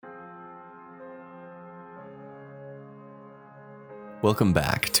Welcome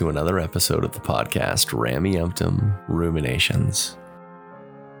back to another episode of the podcast, Rameumptum Ruminations.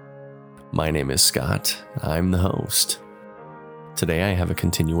 My name is Scott. I'm the host. Today I have a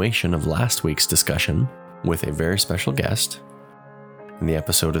continuation of last week's discussion with a very special guest, and the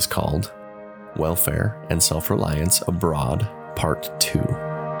episode is called Welfare and Self-Reliance Abroad, Part 2.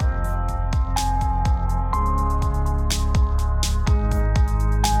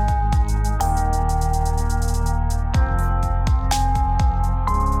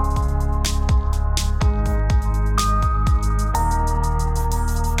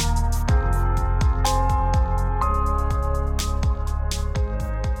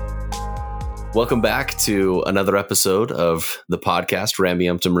 Welcome back to another episode of the podcast,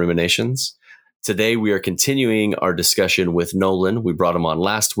 Rameumptum Ruminations. Today we are continuing our discussion with Nolan. We brought him on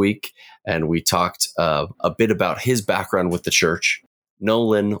last week, and we talked a bit about his background with the church.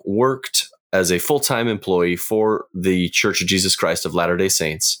 Nolan worked as a full-time employee for the Church of Jesus Christ of Latter-day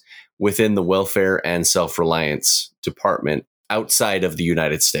Saints within the Welfare and Self-Reliance Department outside of the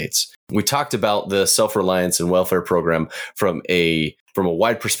United States. We talked about the self-reliance and welfare program from a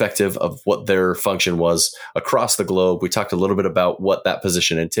wide perspective of what their function was across the globe. We talked a little bit about what that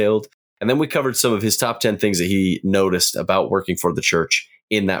position entailed. And then we covered some of his top 10 things that he noticed about working for the church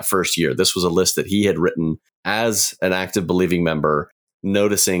in that first year. This was a list that he had written as an active believing member,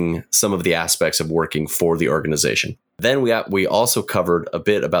 noticing some of the aspects of working for the organization. Then we also covered a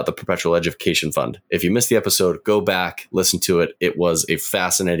bit about the Perpetual Education Fund. If you missed the episode, go back, listen to it. It was a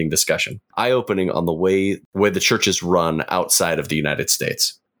fascinating discussion, eye-opening on the way the church is run outside of the United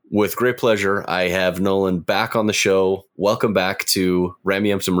States. With great pleasure, I have Nolan back on the show. Welcome back to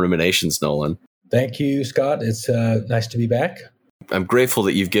Rameumptum Ruminations, Nolan. Thank you, Scott. It's nice to be back. I'm grateful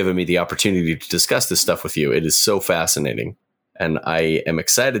that you've given me the opportunity to discuss this stuff with you. It is so fascinating. And I am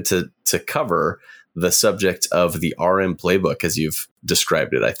excited to cover the subject of the RM playbook as you've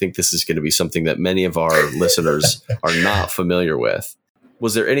described it. I think this is going to be something that many of our listeners are not familiar with.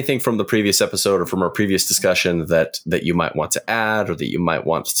 Was there anything from the previous episode or from our previous discussion that you might want to add, or that you might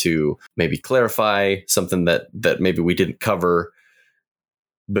want to maybe clarify, something that maybe we didn't cover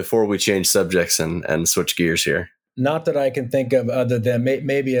before we change subjects and switch gears here? Not that I can think of, other than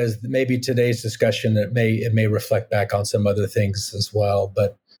maybe today's discussion, it may reflect back on some other things as well.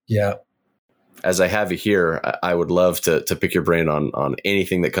 But yeah. As I have you here, I would love to pick your brain on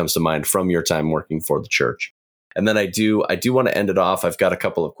anything that comes to mind from your time working for the church. And then I do want to end it off. I've got a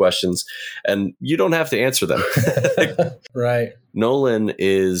couple of questions, and you don't have to answer them. Right. Nolan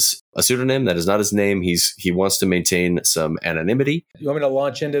is a pseudonym. That is not his name. He wants to maintain some anonymity. You want me to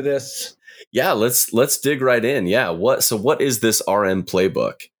launch into this? Yeah, let's dig right in. Yeah. What is this RM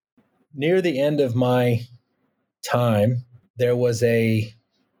playbook? Near the end of my time, there was a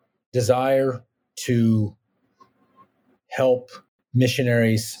desire to help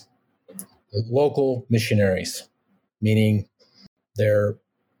missionaries, local missionaries, meaning they're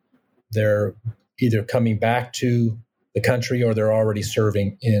either coming back to the country or they're already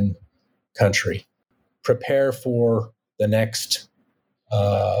serving in country. Prepare for the next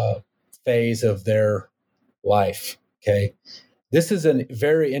phase of their life. Okay, this is a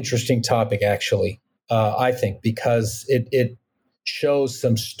very interesting topic, actually. I think, because it shows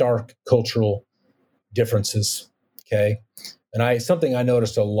some stark cultural differences. Okay, and something I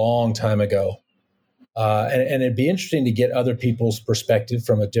noticed a long time ago, and it'd be interesting to get other people's perspective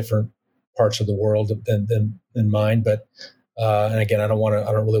from a different parts of the world than mine. But and again, I don't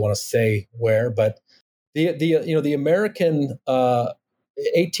really want to say where, but the American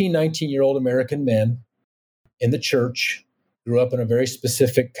 18, 19-year-old American men in the church grew up in a very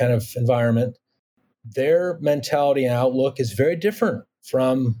specific kind of environment. Their mentality and outlook is very different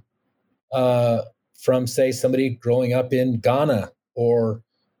from say, somebody growing up in Ghana or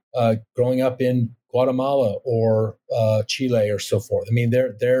growing up in Guatemala or Chile or so forth. I mean,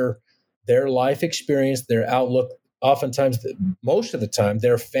 their life experience, their outlook, oftentimes, most of the time,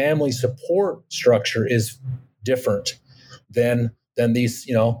 their family support structure is different than these,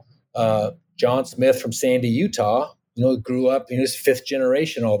 John Smith from Sandy, Utah, grew up, his fifth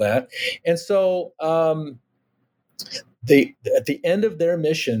generation, all that. And so at the end of their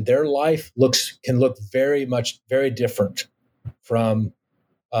mission, their life can look very different from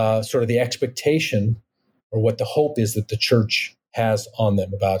sort of the expectation or what the hope is that the church has on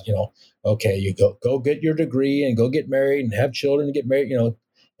them about, okay, you go get your degree and go get married and have children and get married,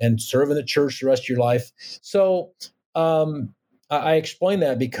 and serve in the church the rest of your life. So I explain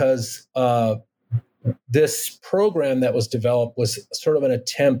that because this program that was developed was sort of an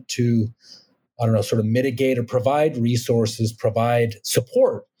attempt to, sort of mitigate or provide resources, provide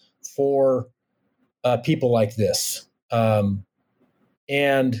support for people like this.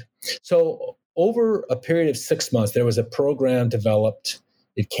 And so over a period of 6 months, there was a program developed.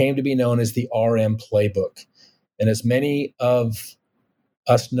 It came to be known as the RM Playbook. And as many of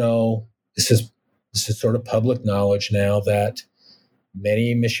us know, this is sort of public knowledge now, that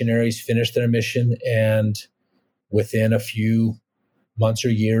many missionaries finish their mission, and within a few months or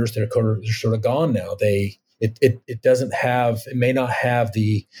years, they're sort of gone now. It doesn't have, it may not have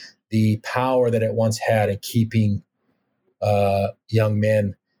the power that it once had in keeping young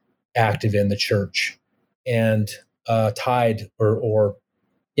men active in the church and tied or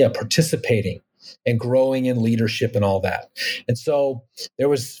participating and growing in leadership and all that. And so there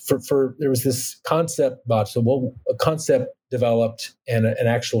was there was this concept a concept developed and an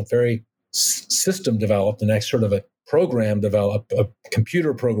actual very system developed, and sort of a program developed, a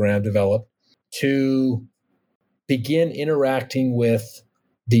computer program developed to begin interacting with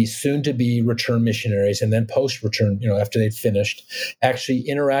the soon-to-be return missionaries, and then post-return, after they'd finished, actually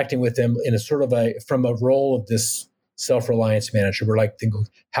interacting with them in a sort of from a role of this self-reliance manager. We're like,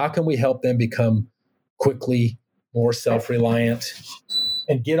 how can we help them become quickly more self-reliant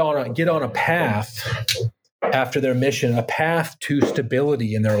and get on a path after their mission, a path to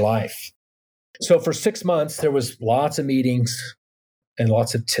stability in their life? So for 6 months, there was lots of meetings and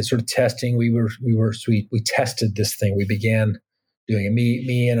lots of sort of testing. We tested this thing. We began doing it.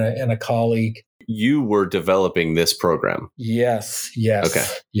 Me and a colleague. You were developing this program. Yes. Okay.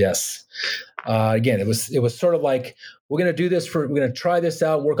 Yes. Again, it was sort of like, we're going to try this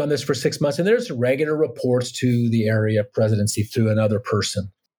out, work on this for 6 months. And there's regular reports to the area presidency through another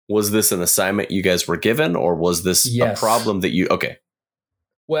person. Was this an assignment you guys were given, or was this a problem that okay.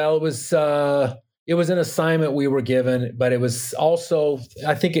 Well, it was an assignment we were given, but it was also,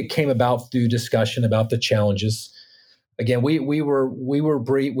 I think it came about through discussion about the challenges. Again,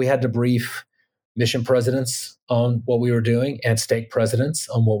 we had to brief mission presidents on what we were doing and stake presidents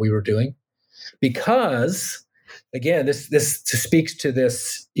on what we were doing, because, again, this speaks to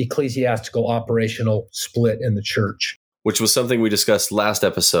this ecclesiastical operational split in the church, which was something we discussed last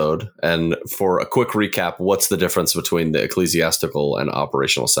episode. And for a quick recap, what's the difference between the ecclesiastical and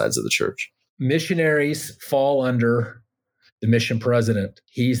operational sides of the church? Missionaries fall under the mission president.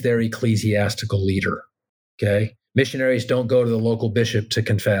 He's their ecclesiastical leader. Okay. Missionaries don't go to the local bishop to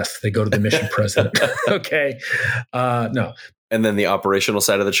confess. They go to the mission president. Okay. No. And then the operational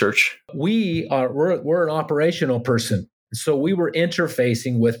side of the church? We're an operational person. So we were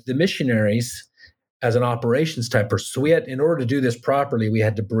interfacing with the missionaries as an operations type person. So we had, in order to do this properly, we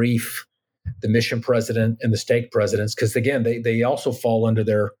had to brief the mission president and the stake presidents, because, again, they also fall under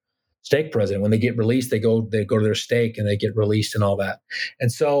their stake president. When they get released, they go to their stake and they get released and all that.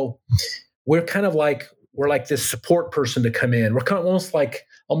 And so we're kind of like, we're like this support person to come in. We're kind of almost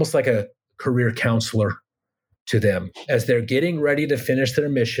like a career counselor to them as they're getting ready to finish their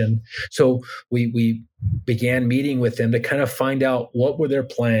mission. So we began meeting with them to kind of find out, what were their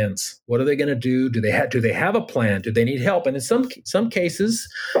plans? What are they going to do? Do they have a plan? Do they need help? And in some cases,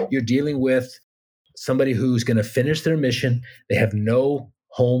 you're dealing with somebody who's going to finish their mission. They have no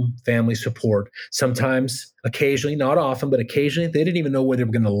home family support. Sometimes, occasionally, not often, but occasionally, they didn't even know where they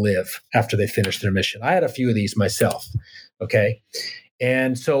were going to live after they finished their mission. I had a few of these myself. Okay.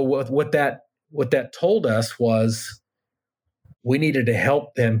 And so what that told us was we needed to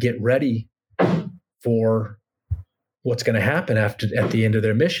help them get ready for what's going to happen at the end of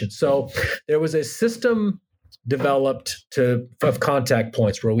their mission. So there was a system developed of contact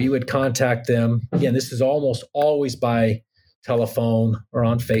points where we would contact them. Again, this is almost always by telephone or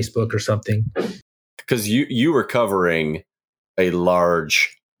on Facebook or something. Because you were covering a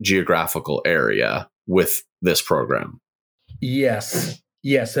large geographical area with this program. Yes.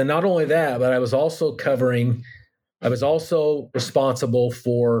 And not only that, but I was also responsible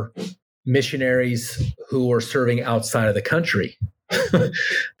for missionaries who were serving outside of the country.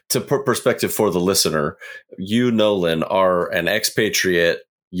 To put perspective for the listener, you, Nolan, are an expatriate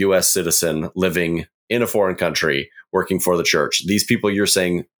U.S. citizen living in a foreign country, working for the church. These people you're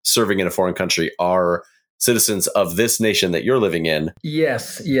saying serving in a foreign country are citizens of this nation that you're living in.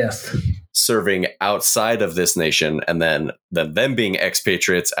 Yes. Serving outside of this nation, and then them being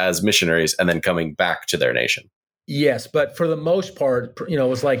expatriates as missionaries and then coming back to their nation. Yes, but for the most part, it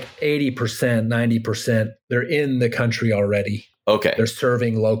was like 80%, 90%, they're in the country already. Okay. They're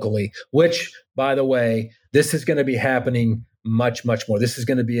serving locally, which, by the way, this is going to be happening much, much more. This is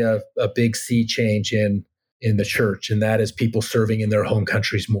going to be a big sea change in the church, and that is people serving in their home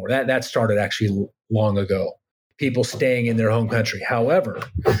countries more. That started actually long ago. People staying in their home country. However,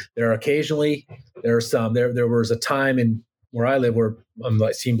 there was a time in where I live where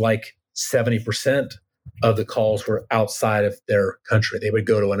it seemed like 70% of the calls were outside of their country. They would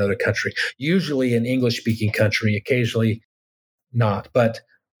go to another country, usually an English-speaking country, occasionally not. But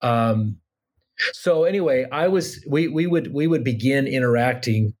so anyway, we would begin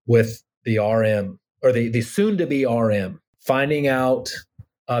interacting with the RM or the soon-to-be RM, finding out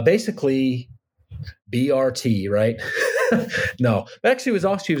basically BRT, right? No, actually,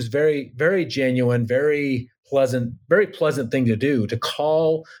 it was very, very genuine, very pleasant thing to do, to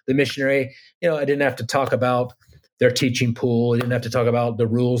call the missionary. I didn't have to talk about their teaching pool. I didn't have to talk about the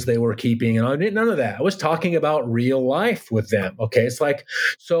rules they were keeping, and I didn't none of that. I was talking about real life with them. Okay, it's like,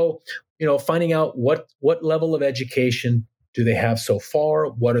 so finding out what level of education do they have so far,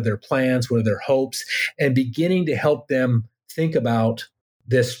 what are their plans, what are their hopes, and beginning to help them think about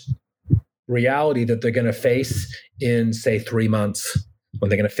this reality that they're going to face in, say, 3 months. When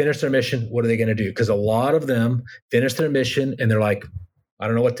they're going to finish their mission, what are they going to do? Because a lot of them finish their mission and they're like, I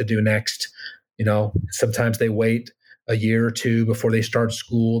don't know what to do next. Sometimes they wait a year or two before they start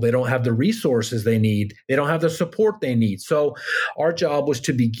school. They don't have the resources they need. They don't have the support they need. So our job was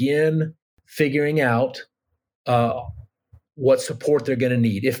to begin figuring out what support they're going to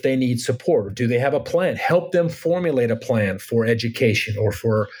need, if they need support. Do they have a plan? Help them formulate a plan for education or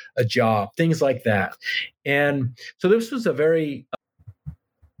for a job, things like that. And so this was a very,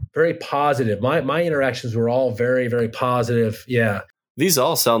 very positive. My interactions were all very, very positive. Yeah. These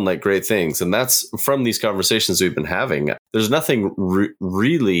all sound like great things. And that's from these conversations we've been having. There's nothing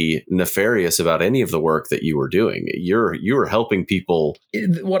really nefarious about any of the work that you were doing. You were helping people.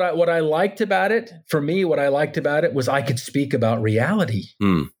 What I liked about it, for me, what I liked about it was I could speak about reality.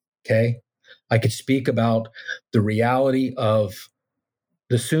 Okay. I could speak about the reality of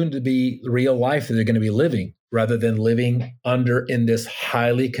the soon to be real life that they're going to be living, rather than living in this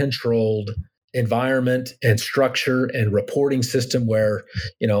highly controlled environment and structure and reporting system where,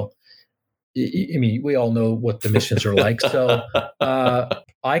 we all know what the missions are like. So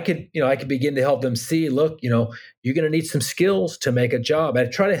I could begin to help them see, look, you're going to need some skills to make a job. I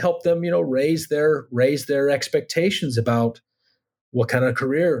try to help them, raise their expectations about what kind of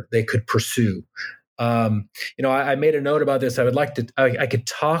career they could pursue. I made a note about this. I could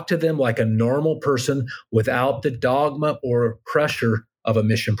talk to them like a normal person without the dogma or pressure of a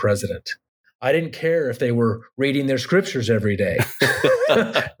mission president. I didn't care if they were reading their scriptures every day,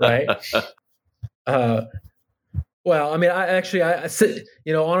 right? Well, I mean,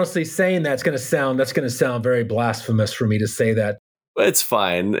 honestly, saying that's going to sound very blasphemous for me to say that. It's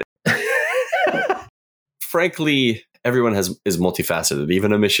fine. Frankly, everyone is multifaceted.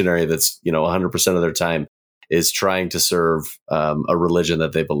 Even a missionary that's 100% of their time is trying to serve a religion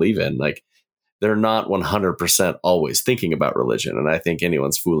that they believe in. Like, they're not 100% always thinking about religion, and I think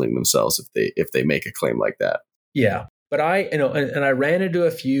anyone's fooling themselves if they make a claim like that. Yeah, but I ran into a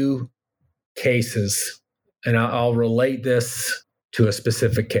few cases, and I'll relate this to a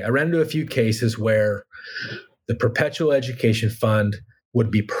specific case. I ran into a few cases where the Perpetual Education Fund would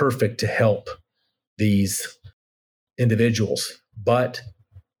be perfect to help these individuals, but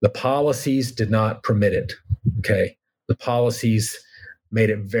the policies did not permit it. Okay, the policies made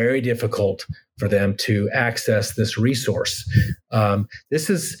it very difficult for them to access this resource.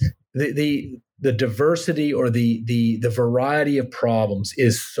 This is the diversity or the variety of problems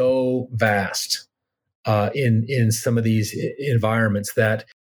is so vast in some of these environments that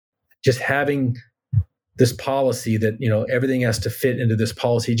just having this policy that everything has to fit into this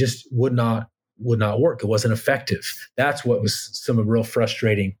policy just would not work. It wasn't effective. That's what was some real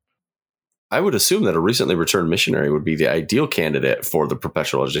frustrating. I would assume that a recently returned missionary would be the ideal candidate for the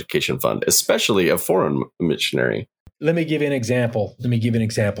Perpetual Education Fund, especially a foreign missionary. Let me give you an example.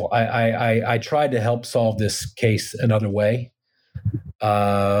 I tried to help solve this case another way.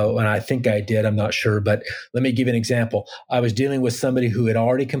 And I think I did. I'm not sure. But let me give you an example. I was dealing with somebody who had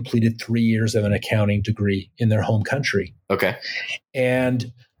already completed 3 years of an accounting degree in their home country. Okay.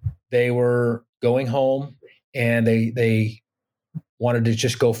 And they were going home, and they wanted to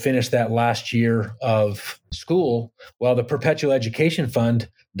just go finish that last year of school. Well, the Perpetual Education Fund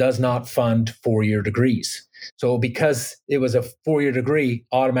does not fund 4-year degrees. So because it was a 4-year degree,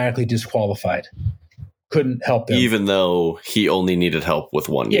 automatically disqualified. Couldn't help him. Even though he only needed help with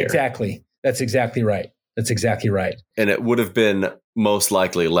 1 year. Exactly. That's exactly right. And it would have been most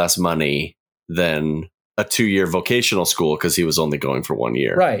likely less money than a 2-year vocational school because he was only going for 1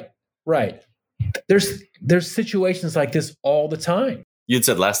 year. Right. There's situations like this all the time. You'd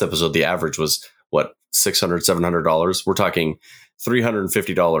said last episode the average was what, $600, $700? We're talking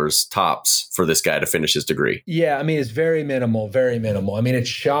 $350 tops for this guy to finish his degree. Yeah, I mean, it's very minimal. I mean, it's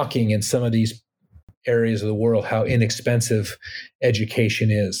shocking in some of these areas of the world how inexpensive education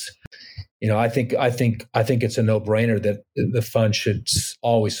is. I think it's a no-brainer that the fund should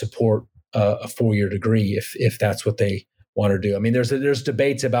always support a 4-year degree if that's what they want to do. I mean, there's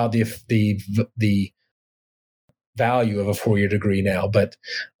debates about the value of a 4-year degree now, but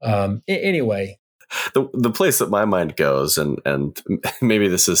anyway. The place that my mind goes, and maybe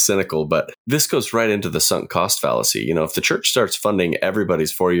this is cynical, but this goes right into the sunk cost fallacy. If the church starts funding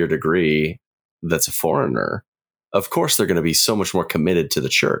everybody's 4-year degree that's a foreigner, of course they're going to be so much more committed to the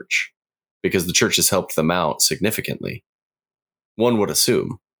church because the church has helped them out significantly. One would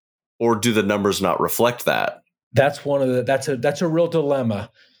assume. Or do the numbers not reflect that? That's a real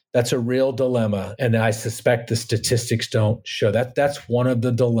dilemma. That's a real dilemma. And I suspect the statistics don't show that. That's one of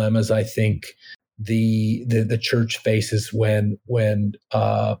the dilemmas I think the church faces when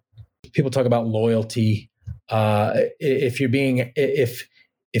people talk about loyalty. If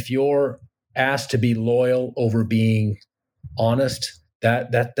you're asked to be loyal over being honest,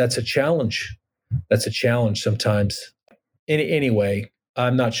 that's a challenge. That's a challenge sometimes. Anyway,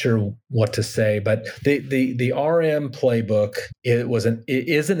 I'm not sure what to say, but the RM playbook it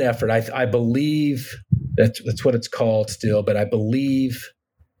is an effort. I believe that's what it's called still, but I believe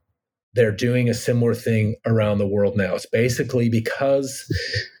they're doing a similar thing around the world now. It's basically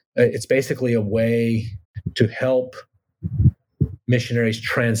a way to help missionaries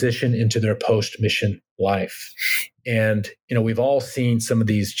transition into their post-mission life. And, we've all seen some of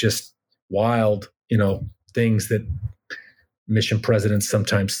these just wild, things that mission presidents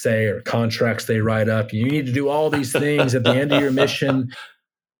sometimes say, or contracts they write up. You need to do all these things at the end of your mission.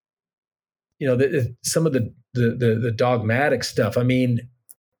 Some of the dogmatic stuff. I mean,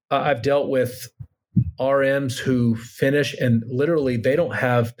 I've dealt with RMs who finish and literally they don't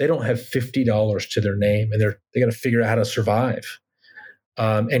have $50 to their name, and they got to figure out how to survive.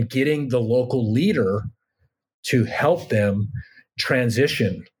 And getting the local leader to help them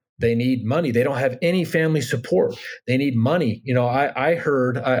transition. They need money. They don't have any family support. They need money. I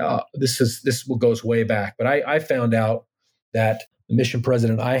heard this goes way back, but I found out that the mission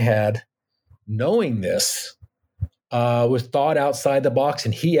president I had, knowing this, was thought outside the box,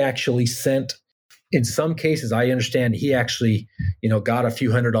 and he actually sent. In some cases, I understand he actually, got a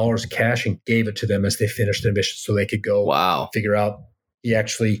few $100s cash and gave it to them as they finished their mission, so they could go figure out. He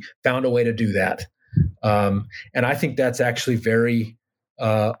actually found a way to do that, and I think that's actually very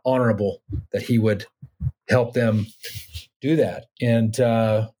honorable that he would help them do that. And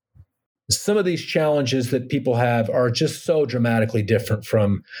some of these challenges that people have are just so dramatically different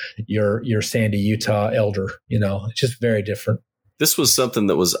from your Sandy, Utah elder. It's just very different. This was something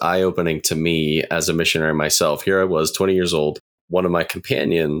that was eye-opening to me as a missionary myself. Here I was, 20 years old. One of my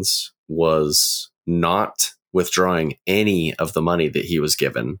companions was not withdrawing any of the money that he was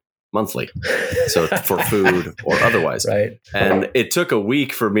given monthly, so for food or otherwise. Right. And it took a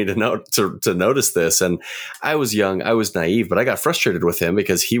week for me to notice this. And I was young, I was naive, but I got frustrated with him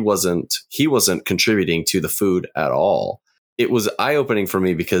because he wasn't contributing to the food at all. It was eye-opening for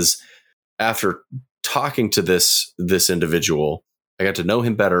me because after talking to this individual, I got to know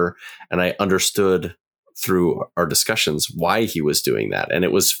him better, and I understood through our discussions why he was doing that. And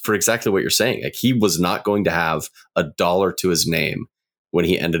it was for exactly what you're saying. Like, he was not going to have $1 to his name when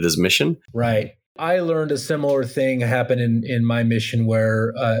he ended his mission. Right. I learned a similar thing happen in my mission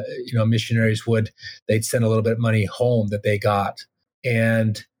where, missionaries they'd send a little bit of money home that they got.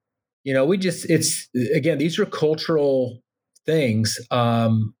 And, these are cultural things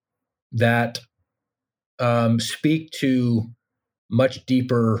that speak to much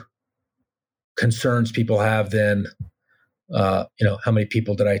deeper concerns people have than, how many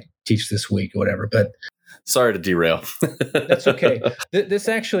people did I teach this week or whatever. But sorry to derail. That's okay. This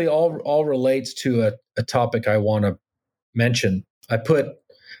actually all relates to a topic I want to mention. I put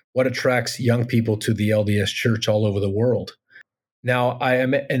what attracts young people to the LDS Church all over the world. Now, I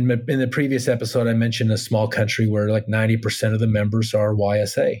am in the previous episode, I mentioned a small country where like 90% of the members are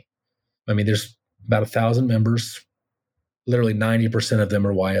YSA. I mean, there's about 1,000 members. Literally 90% of them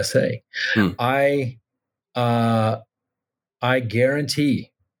are YSA. I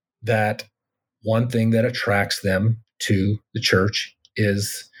guarantee that one thing that attracts them to the church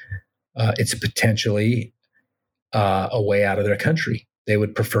is it's potentially a way out of their country. They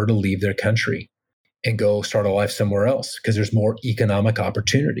would prefer to leave their country and go start a life somewhere else because there's more economic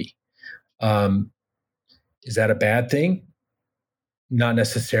opportunity. Is that a bad thing? Not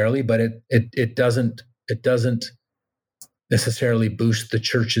necessarily, but it doesn't necessarily boost the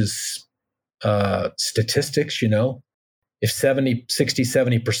church's statistics. If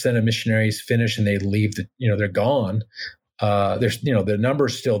 70% of missionaries finish and they leave, they're gone. There's, the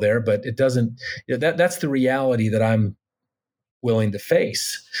number's still there, but it doesn't, that's the reality that I'm willing to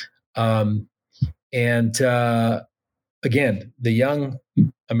face. Um, and again, the young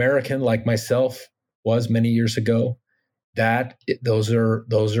American like myself was many years ago. Those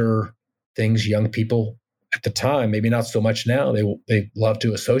are things young people at the time, maybe not so much now. They love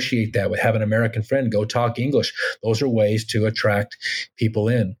to associate that with have an American friend, go talk English. Those are ways to attract people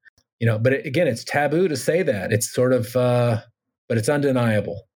in. But again, it's taboo to say that. It's sort of, but it's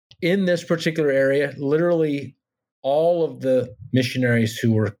undeniable. In this particular area, literally all of the missionaries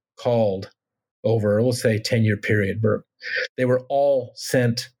who were called over, we'll say 10-year period, they were all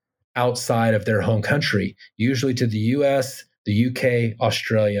sent outside of their home country, usually to the US, the UK,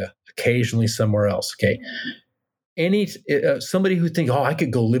 Australia, occasionally somewhere else. Okay. Somebody who thinks, I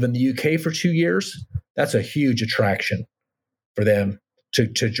could go live in the UK for 2 years, that's a huge attraction for them to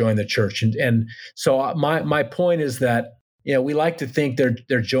join the church. And so my point is that, we like to think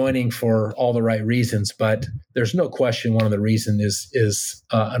they're joining for all the right reasons, but there's no question one of the reasons is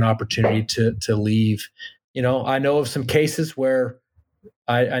an opportunity to leave. I know of some cases where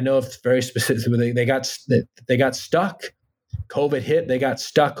I know of very specific, they got stuck. COVID hit, they got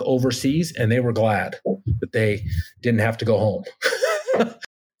stuck overseas, and they were glad that they didn't have to go home.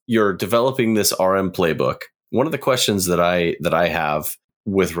 You're developing this RM playbook. One of the questions that I have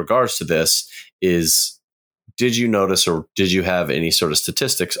with regards to this is, did you notice or did you have any sort of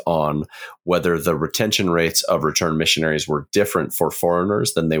statistics on whether the retention rates of return missionaries were different for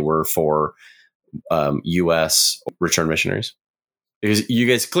foreigners than they were for U.S. return missionaries? Because you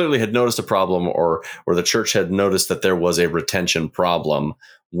guys clearly had noticed a problem, or the church had noticed that there was a retention problem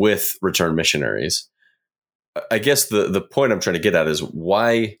with return missionaries. I guess the point I'm trying to get at is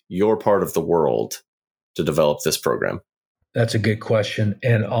why your part of the world to develop this program? That's a good question.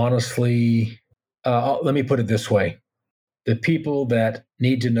 And honestly, let me put it this way. The people that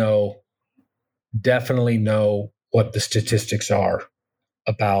need to know definitely know what the statistics are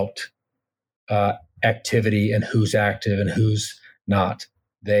about activity and who's active and who's not.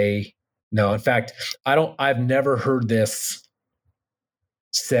 They know. In fact, I've never heard this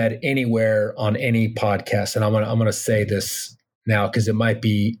said anywhere on any podcast. And I'm gonna say this now because it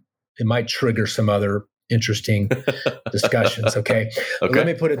might trigger some other interesting discussions. Okay. Let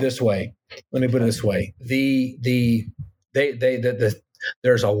me put it this way.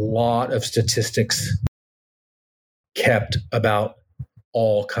 There's a lot of statistics kept about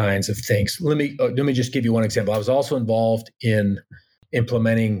all kinds of things. Let me just give you one example. I was also involved in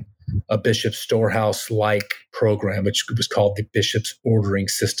implementing a Bishop's Storehouse-like program, which was called the Bishop's Ordering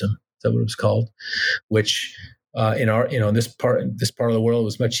System. Is that what it was called? Which in this part of the world, it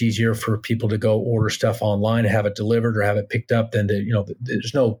was much easier for people to go order stuff online and have it delivered or have it picked up than to,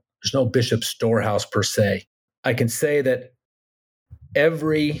 there's no Bishop's Storehouse per se. I can say that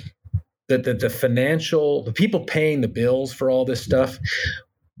the people paying the bills for all this stuff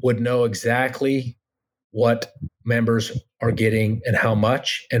would know exactly what members are getting and how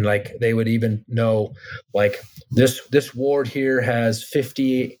much. And they would even know, this ward here has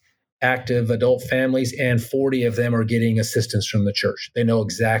 50 active adult families and 40 of them are getting assistance from the church. They know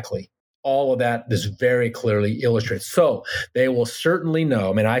exactly. All of that is very clearly illustrated. So they will certainly know.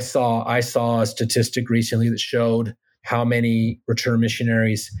 I mean, I saw a statistic recently that showed how many return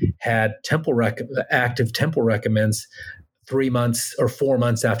missionaries had active temple recommends 3 months or 4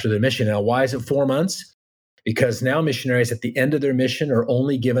 months after their mission. Now, why is it 4 months? Because now missionaries at the end of their mission are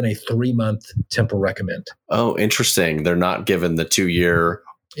only given a 3-month temple recommend. Oh, interesting. They're not given the 2-year.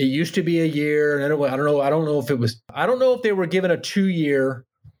 It used to be a year. And I don't know if they were given a 2-year,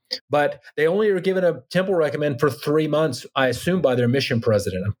 but they only were given a temple recommend for 3 months, I assume by their mission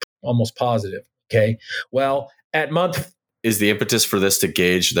president. I'm almost positive. Okay. Well, at month. Is the impetus for this to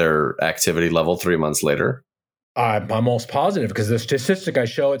gauge their activity level 3 months later? I'm almost positive because the statistic I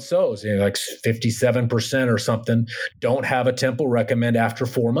show it shows, 57% or something don't have a temple recommend after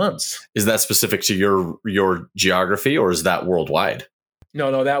 4 months. Is that specific to your geography, or is that worldwide?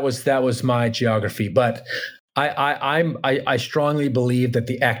 No, that was my geography. But I strongly believe that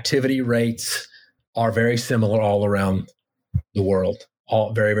the activity rates are very similar all around the world.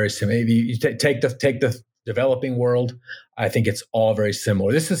 All very, very similar. If you take the developing world, I think it's all very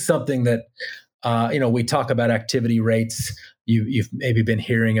similar. This is something that we talk about activity rates. You've maybe been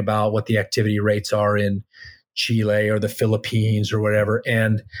hearing about what the activity rates are in Chile or the Philippines or whatever.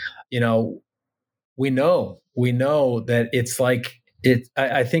 And, we know that it's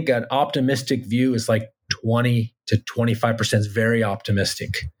I think an optimistic view is 20 to 25% is very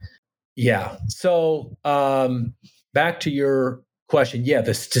optimistic. Yeah. So back to your question. Yeah,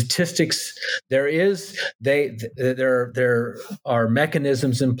 the statistics, there are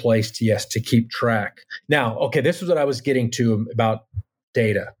mechanisms in place to keep track. Now, okay, this is what I was getting to about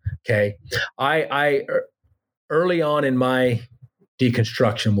data. Okay. I early on in my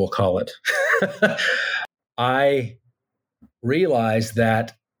deconstruction, we'll call it, I realized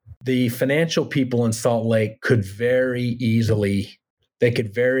that the financial people in Salt Lake could very easily,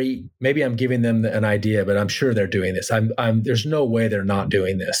 maybe I'm giving them an idea, but I'm sure they're doing this. There's no way they're not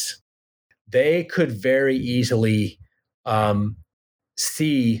doing this. They could very easily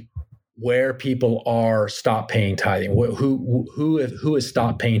see where people are stop paying tithing, who has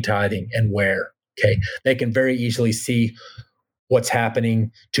stopped paying tithing and where. Okay. They can very easily see what's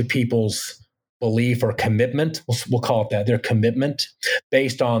happening to people's belief or commitment. We'll call it that, their commitment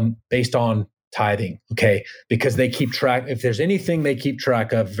based on tithing. Okay. Because they keep track. If there's anything they keep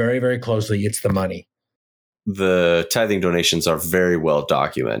track of very, very closely, it's the money. The tithing donations are very well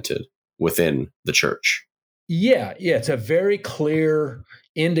documented within the church. Yeah. It's a very clear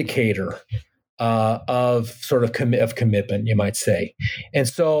indicator of sort of commitment, you might say. And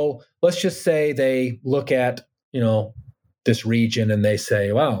so let's just say they look at, this region and they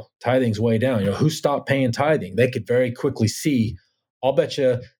say, wow, tithing's way down. Who stopped paying tithing? They could very quickly see, I'll bet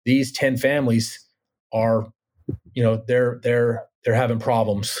you these 10 families are, they're having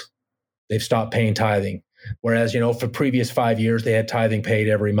problems. They've stopped paying tithing. Whereas, for previous 5 years, they had tithing paid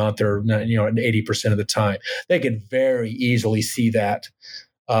every month or, 80% of the time. They could very easily see that.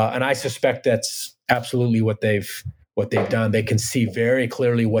 And I suspect that's absolutely what they've done. They can see very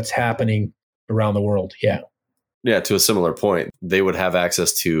clearly what's happening around the world. Yeah. Yeah, to a similar point, they would have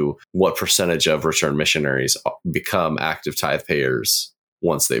access to what percentage of returned missionaries become active tithe payers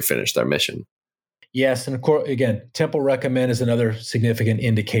once they finish their mission. Yes, and of course, again, temple recommend is another significant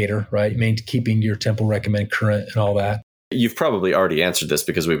indicator, right? Keeping your temple recommend current and all that. You've probably already answered this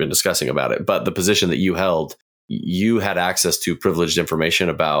because we've been discussing about it, but the position that you held, you had access to privileged information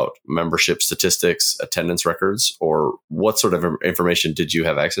about membership statistics, attendance records, or what sort of information did you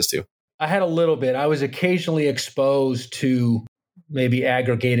have access to? I had a little bit. I was occasionally exposed to maybe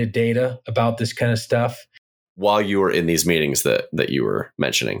aggregated data about this kind of stuff. While you were in these meetings that you were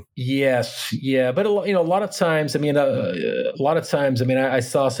mentioning. Yes. Yeah. But, a lot of times, I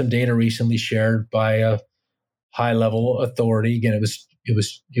saw some data recently shared by a high level authority. Again, it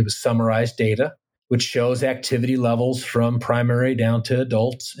was summarized data, which shows activity levels from primary down to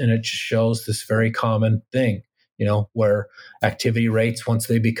adults. And it shows this very common thing, where activity rates, once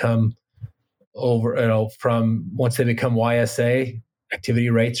they become once they become YSA, activity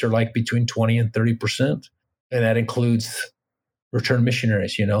rates are like between 20 and 30%. And that includes return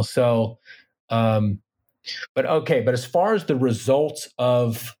missionaries, So, but as far as the results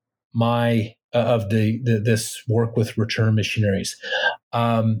of my this work with return missionaries,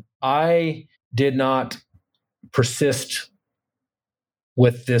 I did not persist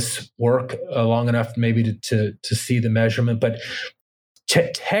with this work long enough, maybe to see the measurement. But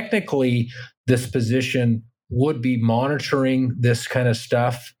technically, this position would be monitoring this kind of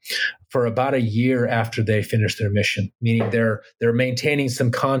stuff for about a year after they finish their mission, meaning they're maintaining some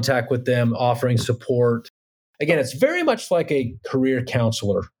contact with them, offering support. Again, it's very much like a career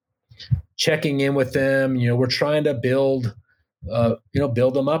counselor, checking in with them. We're trying to build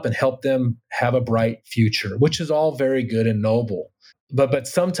them up and help them have a bright future, which is all very good and noble. But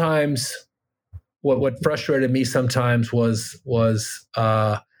sometimes what frustrated me sometimes was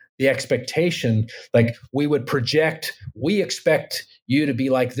the expectation, like we would project, we expect you to be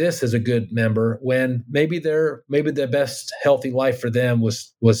like this as a good member, when maybe the best healthy life for them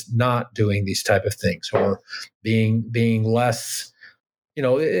was not doing these type of things, or being less,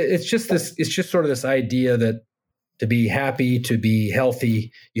 it's just sort of this idea that to be happy, to be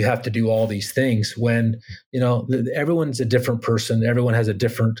healthy, you have to do all these things, when, everyone's a different person. Everyone has a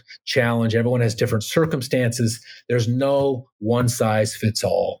different challenge. Everyone has different circumstances. There's no one size fits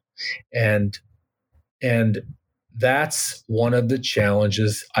all. And that's one of the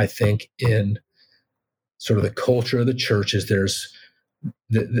challenges, I think, in sort of the culture of the church, is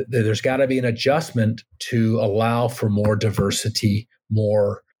there's got to be an adjustment to allow for more diversity,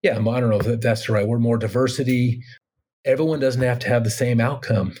 I don't know if that's the right word, more diversity. Everyone doesn't have to have the same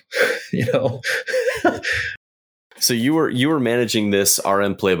outcome, So you were managing this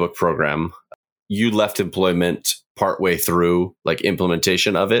RM Playbook program. You left employment partway through, like,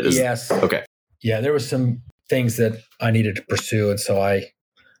 implementation of it? Yes. Okay. Yeah, there were some things that I needed to pursue, and so I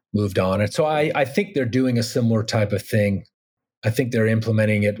moved on. And so I think they're doing a similar type of thing. I think they're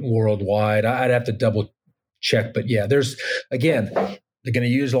implementing it worldwide. I'd have to double check, but yeah, they're going to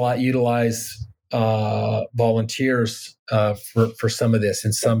utilize volunteers for some of this.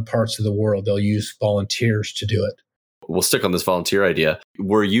 In some parts of the world, they'll use volunteers to do it. We'll stick on this volunteer idea.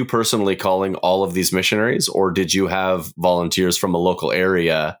 Were you personally calling all of these missionaries, or did you have volunteers from a local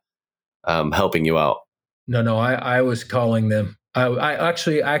area helping you out? No, I was calling them. I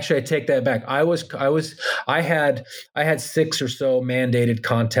actually I take that back. I had 6 or so mandated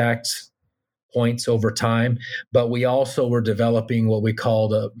contacts points over time, but we also were developing what we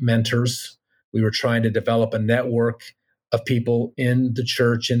called mentors. We were trying to develop a network of people in the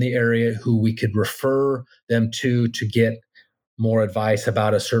church in the area who we could refer them to get more advice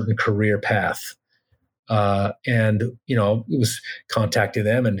about a certain career path. And it was contacting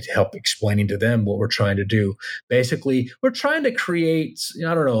them and help explaining to them what we're trying to do. Basically, we're trying to create.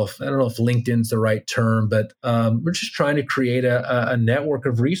 I don't know if LinkedIn's the right term, but we're just trying to create a network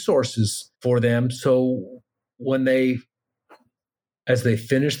of resources for them. So when as they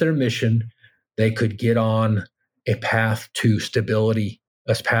finish their mission, they could get on a path to stability,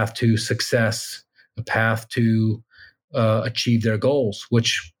 a path to success, a path to achieve their goals,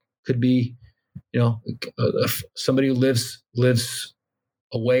 which could be somebody who lives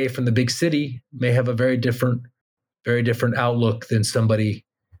away from the big city may have a very different outlook than somebody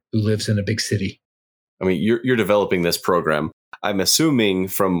who lives in a big city. I mean, you're developing this program. I'm assuming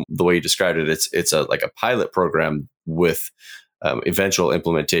from the way you described it, it's like a pilot program with eventual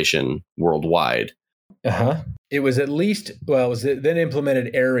implementation worldwide. It was at least, it was then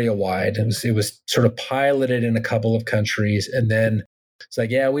implemented area wide. It was sort of piloted in a couple of countries, and then it's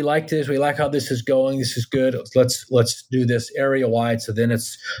like, yeah, we like this. We like how this is going. This is good. Let's do this area wide. So then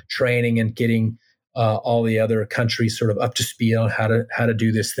it's training and getting all the other countries sort of up to speed on how to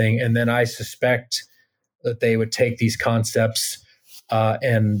do this thing. And then I suspect that they would take these concepts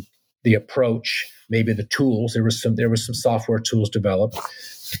and the approach, maybe the tools. There was some software tools developed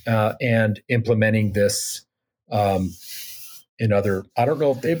and implementing this in other. I don't know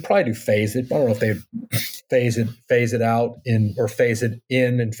if they'd probably do phase it. I don't know if they phase it out or phase it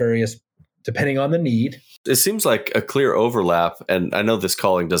in various, depending on the need. It seems like a clear overlap, and I know this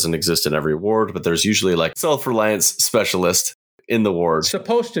calling doesn't exist in every ward, but there's usually like self-reliance specialist in the ward.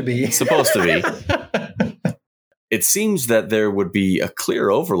 Supposed to be. It seems that there would be a clear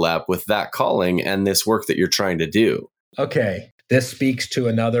overlap with that calling and this work that you're trying to do. Okay. This speaks to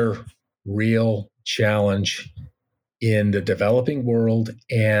another real challenge in the developing world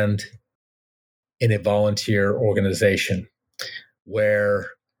and in a volunteer organization where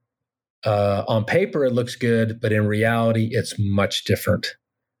on paper it looks good, but in reality it's much different.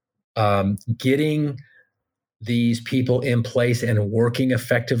 Getting these people in place and working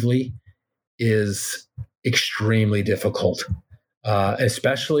effectively is extremely difficult,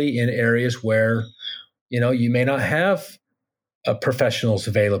 especially in areas where you may not have professionals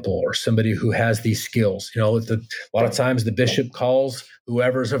available or somebody who has these skills. A lot of times the bishop calls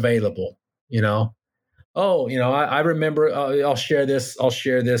whoever's available. I remember. I'll share this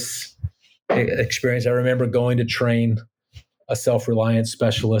experience. I remember going to train a self-reliance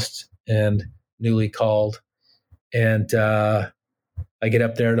specialist and newly called, and I get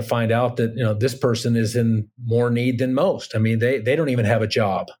up there to find out that this person is in more need than most. I mean, they don't even have a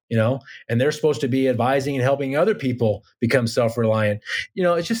job, and they're supposed to be advising and helping other people become self-reliant.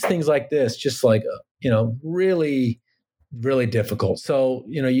 It's just things like this, just like really, really difficult. So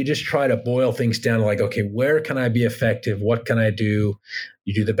you just try to boil things down to like, okay, where can I be effective? What can I do?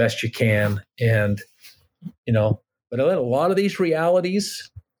 You do the best you can, and but a lot of these realities.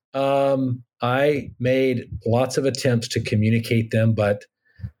 I made lots of attempts to communicate them, but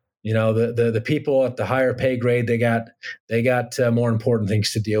the people at the higher pay grade, they got more important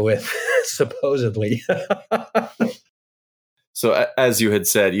things to deal with, supposedly. So as you had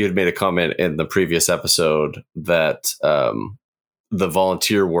said, you had made a comment in the previous episode that the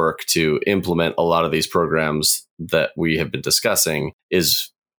volunteer work to implement a lot of these programs that we have been discussing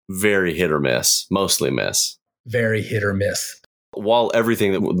is very hit or miss, mostly miss. Very hit or miss. While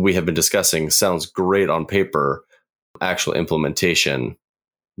everything that we have been discussing sounds great on paper, actual implementation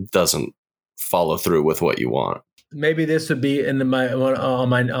doesn't follow through with what you want. Maybe this would be on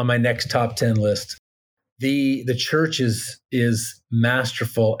my next top 10 list. The church is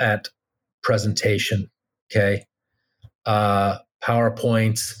masterful at presentation. Okay,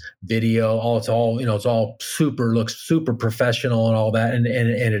 PowerPoints, video, it's all looks super professional and all that, and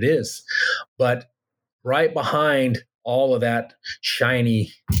it is, but right behind all of that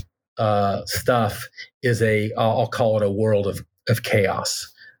shiny stuff is I'll call it a world of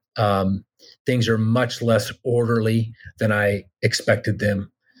chaos. Things are much less orderly than I expected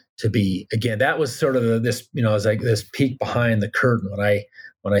them to be. Again, that was sort of this peek behind the curtain.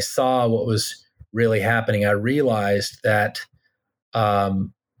 When I saw what was really happening, I realized that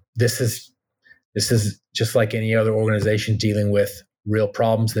this is just like any other organization dealing with real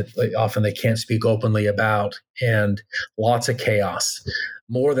problems that often they can't speak openly about, and lots of chaos,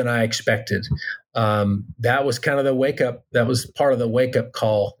 more than I expected. That was kind of the wake up. That was part of the wake up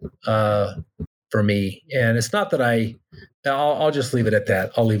call for me. And it's not that I'll just leave it at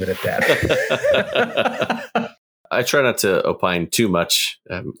that. I'll leave it at that. I try not to opine too much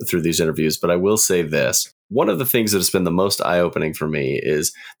through these interviews, but I will say this. One of the things that has been the most eye-opening for me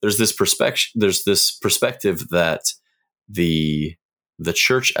is there's this perspective that the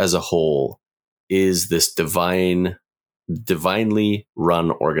church as a whole is this divinely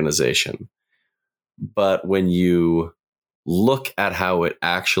run organization. But when you look at how it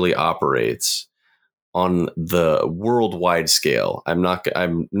actually operates on the worldwide scale, I'm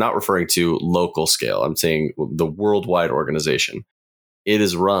not referring to local scale. I'm saying the worldwide organization. It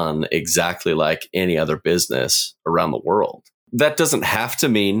is run exactly like any other business around the world. That doesn't have to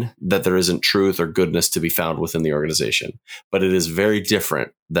mean that there isn't truth or goodness to be found within the organization, but it is very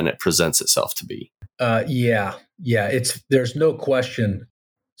different than it presents itself to be. Yeah. There's no question.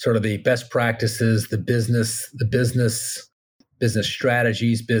 Sort of the best practices, the business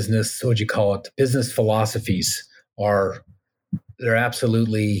strategies, what would you call it? Business philosophies they're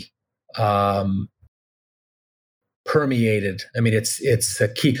absolutely permeated. I mean, it's a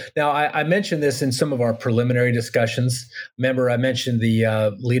key. Now, I mentioned this in some of our preliminary discussions. Remember, I mentioned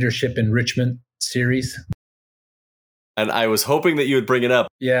the Leadership Enrichment series. And I was hoping that you would bring it up.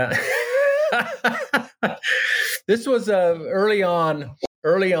 Yeah. This was early on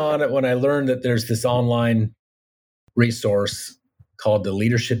when I learned that there's this online resource called the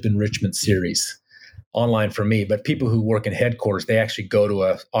Leadership Enrichment series. Online for me, but people who work in headquarters, they actually go to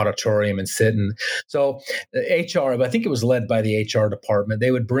a auditorium and sit. And so the HR, I think it was led by the HR department.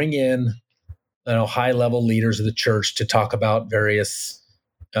 They would bring in, high level leaders of the church to talk about various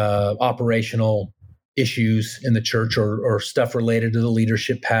operational issues in the church or stuff related to the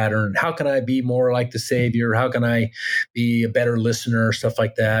leadership pattern. How can I be more like the Savior? How can I be a better listener? Stuff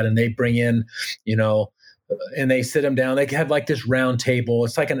like that. And they bring in, and they sit them down. They have like this round table.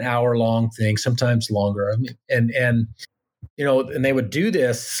 It's like an hour long thing, sometimes longer. And they would do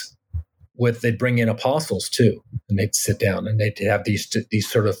this they'd bring in apostles too, and they'd sit down and they'd have these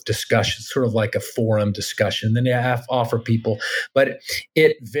sort of discussions, sort of like a forum discussion. Then they offer people, but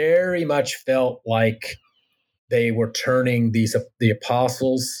it very much felt like they were turning the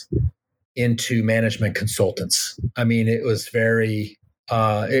apostles into management consultants. I mean, it was very.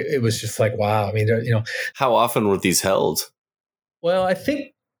 It was just like, wow. I mean, how often were these held? Well, I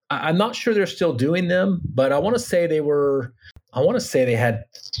think I'm not sure they're still doing them, but I want to say they had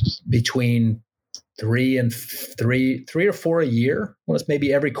between three or four a year. Was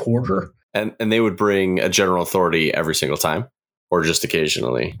maybe every quarter. And they would bring a general authority every single time, or just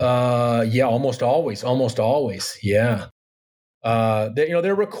occasionally. Yeah, almost always. Yeah.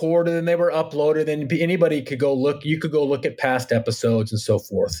 They're recorded and they were uploaded, and anybody could go look. You could go look at past episodes and so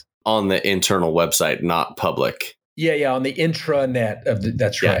forth on the internal website, not public. Yeah, on the intranet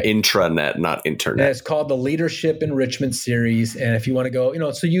that's right. Yeah, intranet, not internet. And it's called the Leadership Enrichment series. And if you want to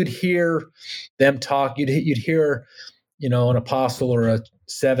go, so you'd hear them talk. You'd hear, an apostle or a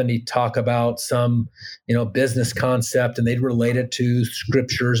 70 talk about some, business concept, and they'd relate it to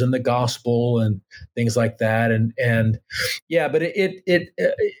scriptures and the gospel and things like that. And yeah, but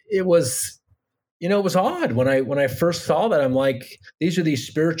it was, it was odd when I first saw that. I'm like, these are these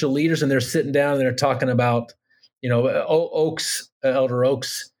spiritual leaders, and they're sitting down and they're talking about, Elder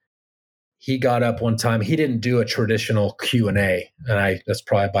Oaks. He got up one time. He didn't do a traditional Q&A, and that's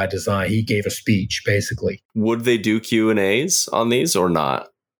probably by design. He gave a speech, basically. Would they do Q&As on these or not?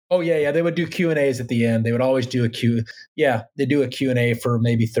 Oh, yeah. They would do Q&As at the end. They would always do they do a Q&A for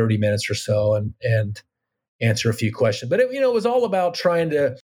maybe 30 minutes or so and answer a few questions. But it was all about trying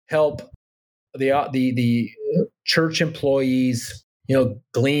to help the church employees,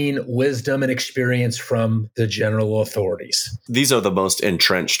 glean wisdom and experience from the general authorities. These are the most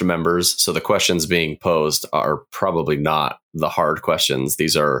entrenched members, so the questions being posed are probably not the hard questions.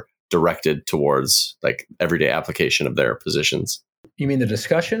 These are directed towards like everyday application of their positions. You mean the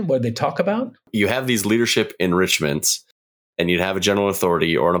discussion? What they talk about? You have these leadership enrichments, and you'd have a general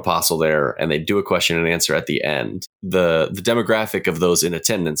authority or an apostle there, and they do a question and answer at the end. The demographic of those in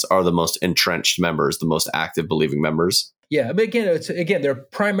attendance are the most entrenched members, the most active believing members. Yeah, but again, they're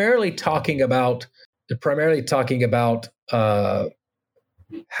primarily talking about how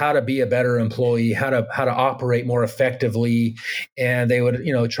to be a better employee, how to operate more effectively, and they would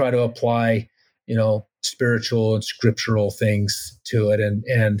try to apply spiritual and scriptural things to it,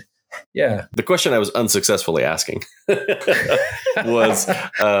 and Yeah. The question I was unsuccessfully asking was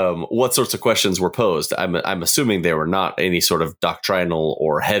what sorts of questions were posed. I'm assuming they were not any sort of doctrinal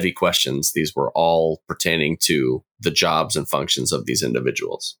or heavy questions. These were all pertaining to the jobs and functions of these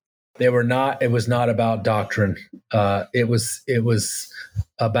individuals. They were not. It was not about doctrine. It was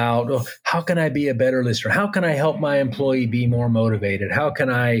about how can I be a better listener? How can I help my employee be more motivated? How can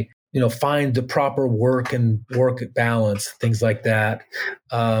I find the proper work balance, things like that.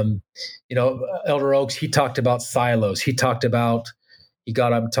 Elder Oaks, he talked about silos. He got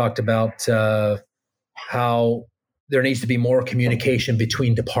up and talked about how there needs to be more communication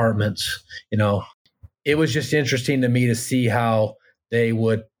between departments. It was just interesting to me to see how they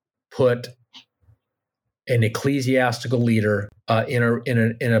would put an ecclesiastical leader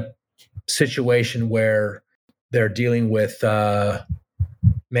in a situation where they're dealing with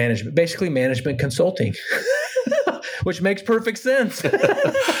management consulting, which makes perfect sense.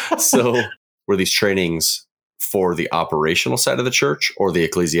 So were these trainings for the operational side of the church or the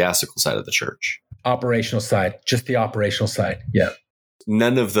ecclesiastical side of the church? Operational side, just the operational side. Yeah.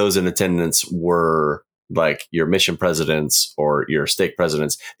 None of those in attendance were like your mission presidents or your stake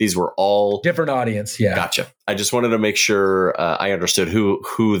presidents. These were all different audience. Yeah. Gotcha. I just wanted to make sure I understood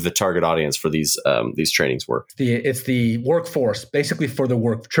who the target audience for these trainings were. It's the workforce, basically for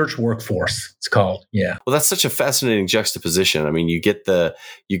the church workforce. It's called. Yeah. Well, that's such a fascinating juxtaposition. I mean, you get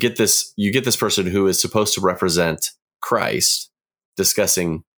this person who is supposed to represent Christ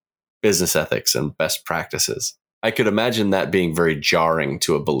discussing business ethics and best practices. I could imagine that being very jarring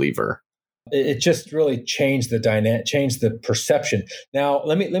to a believer. It just really changed the dynamic, changed the perception. Now,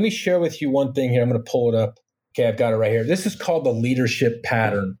 let me share with you one thing here. I'm going to pull it up. Okay, I've got it right here. This is called the leadership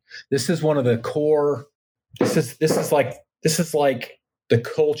pattern. This is one of the core. This is like the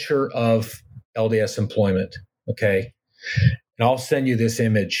culture of LDS employment. Okay, and I'll send you this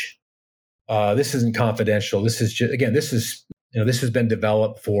image. This isn't confidential. This is just, again, this has been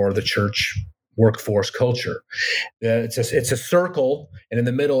developed for the church workforce culture. It's a circle, and in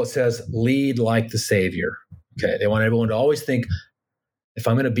the middle it says "Lead like the Savior." Okay, they want everyone to always think, if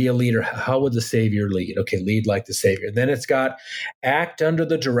I'm going to be a leader, how would the Savior lead? Okay, lead like the Savior. And then it's got act under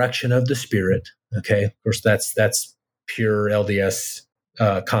the direction of the Spirit. Okay, of course that's pure LDS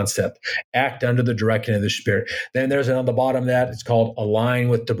concept. Act under the direction of the Spirit. Then there's on the bottom of that, it's called align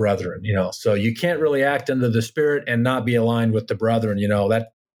with the brethren. So you can't really act under the Spirit and not be aligned with the brethren.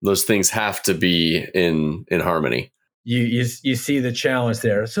 That. Those things have to be in harmony. You see the challenge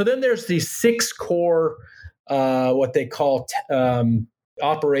there. So then there's these 6 core, what they call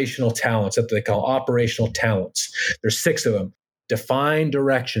operational talents. That they call operational talents. There's 6 of them. Define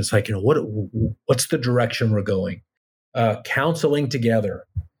directions, like what's the direction we're going. Counseling together.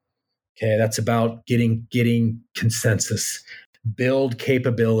 Okay, that's about getting consensus. Build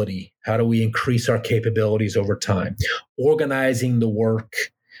capability. How do we increase our capabilities over time? Organizing the work.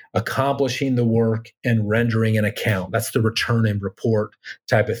 Accomplishing the work, and rendering an account. That's the return and report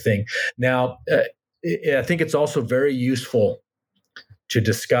type of thing. Now, I think it's also very useful to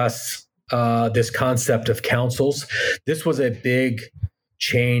discuss this concept of councils. This was a big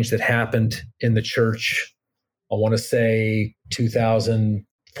change that happened in the church, I want to say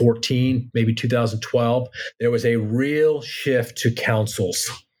 2014, maybe 2012. There was a real shift to councils,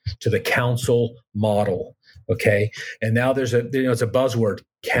 to the council model. Okay. And now there's it's a buzzword,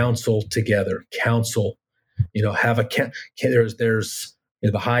 counsel together, counsel, there's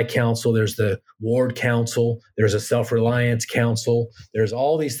the high council, there's the ward council, there's a self-reliance council, there's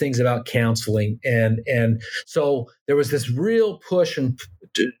all these things about counseling. And so there was this real push and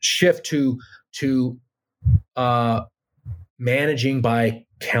shift to managing by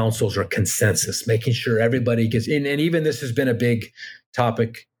councils or consensus, making sure everybody gets in. And even this has been a big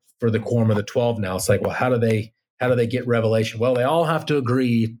topic for the Quorum of the 12 now. It's like, well, how do they get revelation? Well, they all have to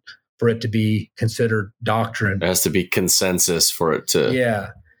agree for it to be considered doctrine. There has to be consensus for it to. Yeah,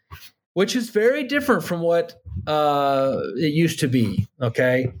 which is very different from what it used to be.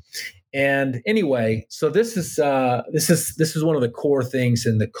 Okay, and anyway, so this is one of the core things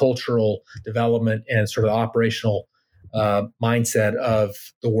in the cultural development and sort of operational mindset of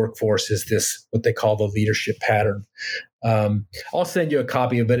the workforce is this, what they call the leadership pattern. I'll send you a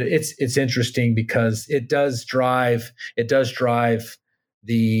copy of it. It's interesting because it does drive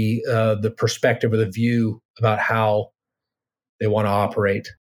the perspective or the view about how they want to operate.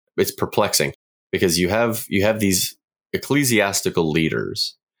 It's perplexing because you have these ecclesiastical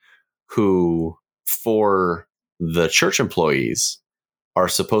leaders who, for the church employees, are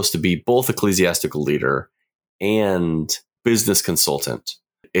supposed to be both ecclesiastical leader and business consultant.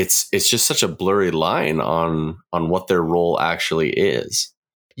 It's just such a blurry line on what their role actually is.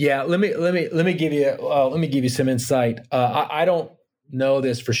 Yeah, let me give you some insight. I don't know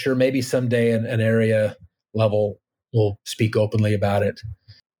this for sure. Maybe someday an area level will speak openly about it.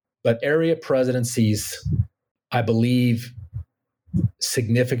 But area presidencies, I believe,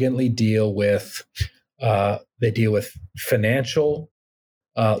 significantly deal with financial,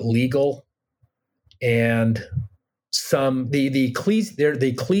 legal, and their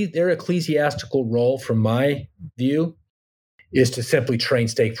ecclesiastical role, from my view, is to simply train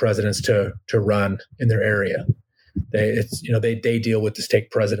stake presidents to run in their area. They deal with the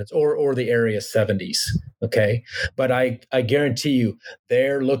stake presidents or the area 70s. Okay, but I guarantee you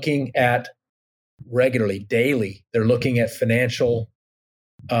they're looking at regularly, daily. They're looking at financial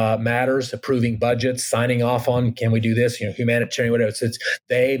matters, approving budgets, signing off on, can we do this? Humanitarian, whatever.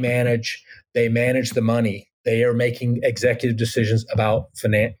 They manage the money. They are making executive decisions about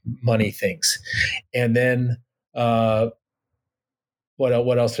money things, and then what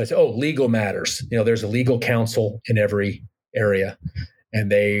else did I say? Oh, legal matters. There's a legal counsel in every area,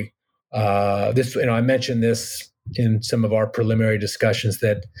 and they I mentioned this in some of our preliminary discussions,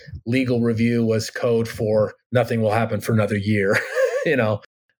 that legal review was code for nothing will happen for another year.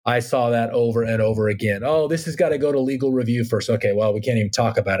 I saw that over and over again. Oh, this has got to go to legal review first. Okay, well, we can't even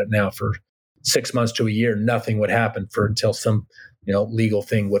talk about it now. For 6 months to a year, nothing would happen until some legal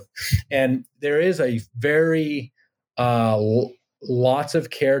thing would. And there is a very lots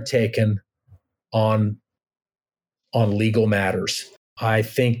of care taken on legal matters. I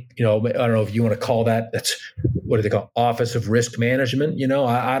think, I don't know if you want to call that's what do they call Office of Risk Management?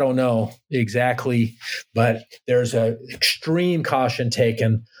 I don't know exactly, but there's a extreme caution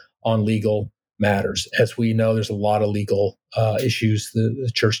taken on legal matters. As we know, there's a lot of legal issues the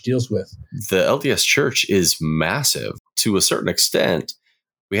church deals with. The LDS Church is massive. To a certain extent,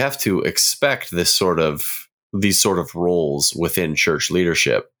 we have to expect these sort of roles within church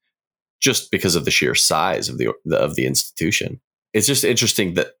leadership, just because of the sheer size of the institution. It's just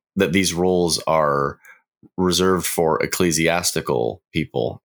interesting that these roles are reserved for ecclesiastical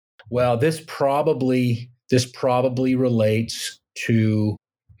people. Well, this probably relates to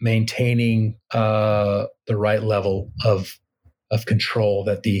maintaining the right level of control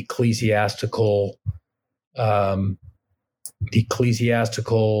that the ecclesiastical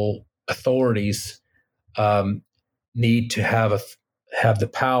authorities need to have the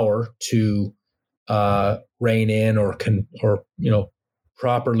power to rein in or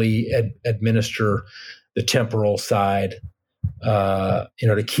properly administer the temporal side,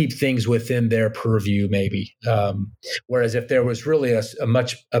 to keep things within their purview, maybe. Whereas if there was really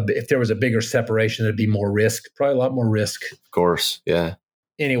if there was a bigger separation, there'd be more risk, probably a lot more risk. Of course, yeah.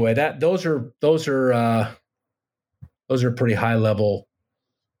 Anyway, those are pretty high level,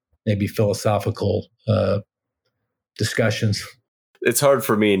 maybe philosophical discussions. It's hard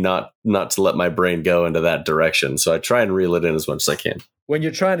for me not to let my brain go into that direction, so I try and reel it in as much as I can. When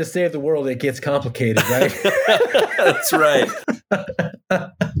you're trying to save the world, it gets complicated, right? That's right.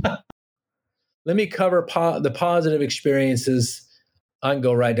 Let me cover the positive experiences. I can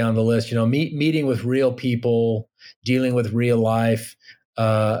go right down the list. Meeting with real people, dealing with real life,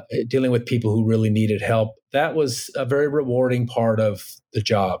 dealing with people who really needed help. That was a very rewarding part of the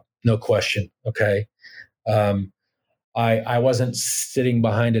job, no question. Okay. I wasn't sitting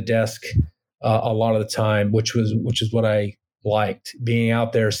behind a desk a lot of the time, which is what I liked, being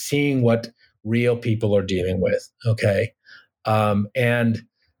out there, seeing what real people are dealing with. Okay. And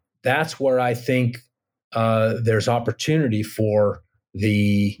that's where I think there's opportunity for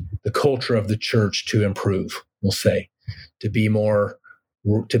the culture of the church to improve, we'll say, to be more,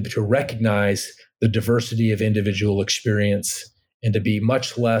 to recognize the diversity of individual experience, and to be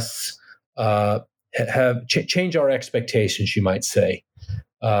much less, change our expectations, you might say.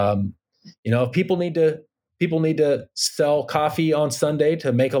 If people need to sell coffee on Sunday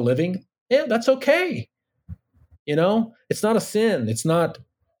to make a living, yeah, that's okay. It's not a sin. It's not,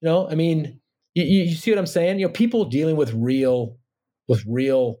 you see what I'm saying? People dealing with real,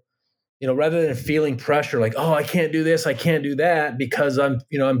 rather than feeling pressure like, oh, I can't do this, I can't do that because I'm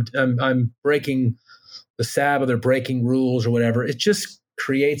breaking the Sabbath or breaking rules or whatever. It just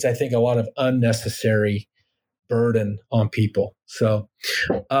creates, I think, a lot of unnecessary burden on people. So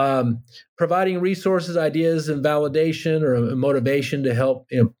providing resources, ideas, and validation or motivation to help,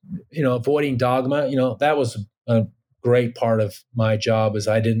 avoiding dogma, that was a great part of my job, is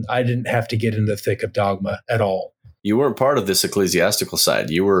I didn't have to get into the thick of dogma at all. You weren't part of this ecclesiastical side.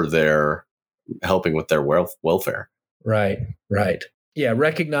 You were there helping with their welfare. Right. Yeah,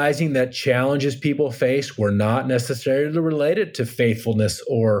 recognizing that challenges people face were not necessarily related to faithfulness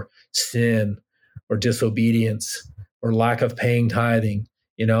or sin or disobedience or lack of paying tithing.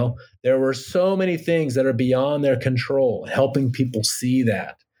 There were so many things that are beyond their control, helping people see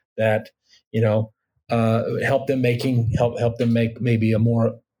that help them make maybe a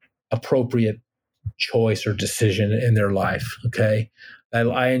more appropriate choice or decision in their life. Okay.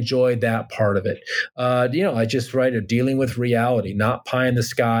 I enjoyed that part of it. I just write dealing with reality, not pie in the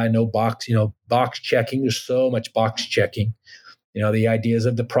sky, no box checking. There's so much box checking. The ideas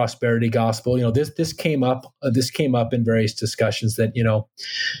of the prosperity gospel. This came up in various discussions that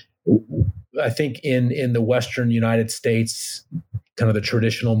I think in the Western United States, kind of the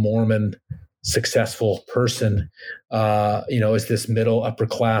traditional Mormon successful person, is this middle upper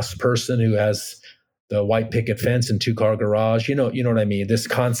class person who has the white picket fence and 2-car garage. You know what I mean? This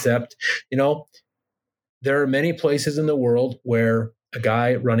concept, there are many places in the world where a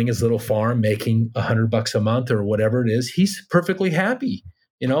guy running his little farm making $100 a month or whatever it is, he's perfectly happy,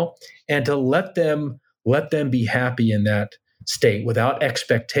 and to let them be happy in that state without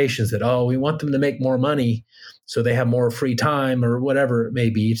expectations that, we want them to make more money so they have more free time or whatever it may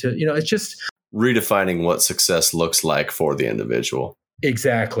be. It's just redefining what success looks like for the individual.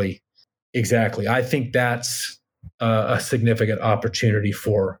 Exactly. I think that's a significant opportunity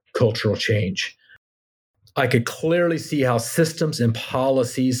for cultural change. I could clearly see how systems and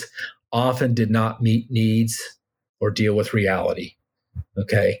policies often did not meet needs or deal with reality.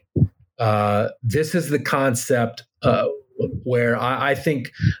 Okay. This is the concept where I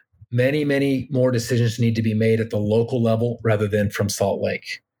think many, many more decisions need to be made at the local level rather than from Salt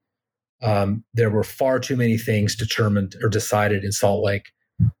Lake. There were far too many things determined or decided in Salt Lake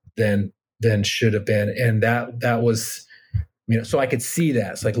than should have been. And that was, so I could see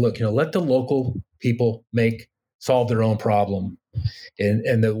that. It's like, look, let the local people solve their own problem.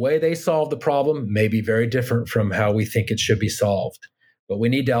 And the way they solve the problem may be very different from how we think it should be solved. But we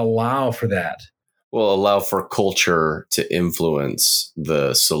need to allow for that. Well, allow for culture to influence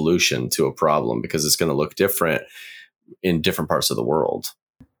the solution to a problem, because it's going to look different in different parts of the world.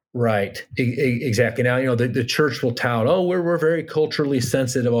 Right. Exactly. Now, the church will tout, we're very culturally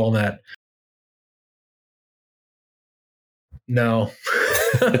sensitive, all that. No.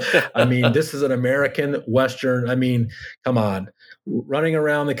 I mean, this is an American Western. I mean, come on, running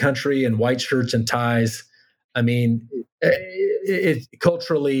around the country in white shirts and ties. I mean, it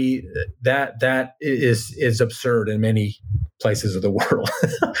culturally that is absurd in many places of the world.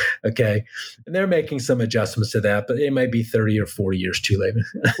 Okay. And they're making some adjustments to that, but it might be 30 or 40 years too late.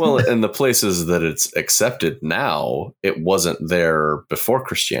 Well, in the places that it's accepted now, it wasn't there before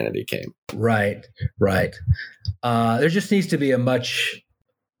Christianity came. Right. There just needs to be a much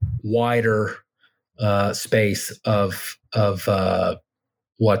wider space of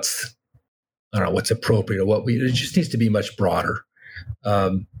what's appropriate or it just needs to be much broader.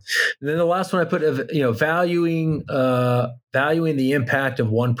 And then the last one I put, valuing the impact of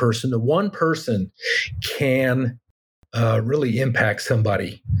one person. The one person can really impact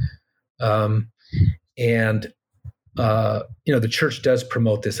somebody. And the church does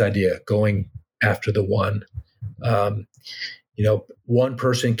promote this idea, going after the one. One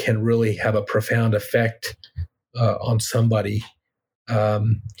person can really have a profound effect on somebody.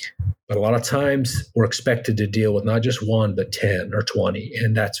 But a lot of times we're expected to deal with not just one, but 10 or 20.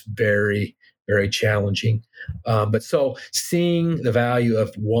 And that's very, very challenging. But so seeing the value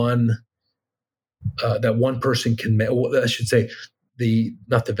of one, that one person can make, I should say,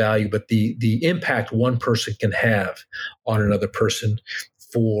 not the value, but the impact one person can have on another person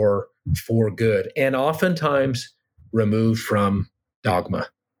for good, and oftentimes removed from dogma.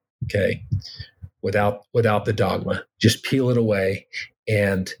 Okay. Without the dogma, just peel it away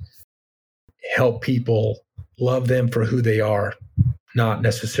and help people love them for who they are, not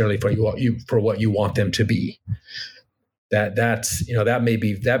necessarily for what you want them to be.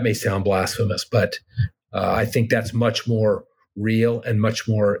 That may sound blasphemous, but I think that's much more real and much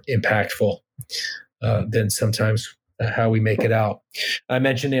more impactful than sometimes how we make it out. I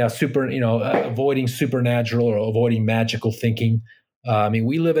mentioned avoiding supernatural or avoiding magical thinking.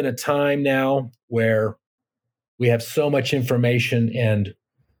 We live in a time now where we have so much information and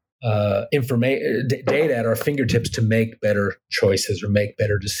data at our fingertips to make better choices or make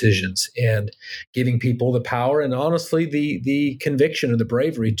better decisions, and giving people the power and honestly the conviction or the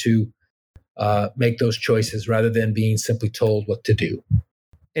bravery to make those choices rather than being simply told what to do.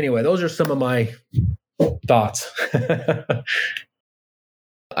 Anyway, those are some of my thoughts.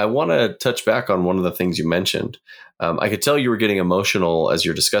 I want to touch back on one of the things you mentioned. I could tell you were getting emotional as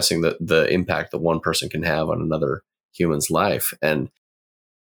you're discussing the impact that one person can have on another human's life. And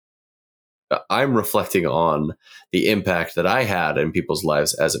I'm reflecting on the impact that I had in people's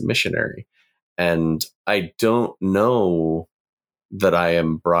lives as a missionary. And I don't know that I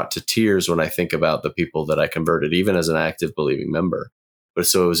am brought to tears when I think about the people that I converted, even as an active believing member. But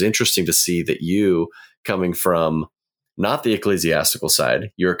so it was interesting to see that you, coming from not the ecclesiastical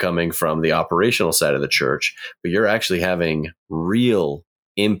side, you're coming from the operational side of the church, but you're actually having real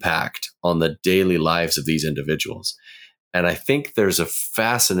impact on the daily lives of these individuals. And I think there's a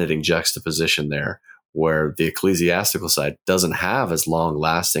fascinating juxtaposition there where the ecclesiastical side doesn't have as long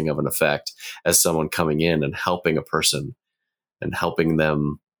lasting of an effect as someone coming in and helping a person and helping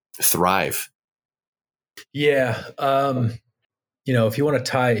them thrive. Yeah. If you want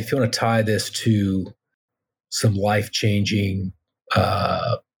to tie this to some life-changing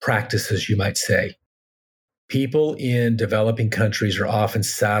practices, you might say, people in developing countries are often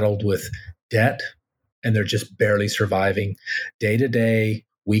saddled with debt, and they're just barely surviving day to day,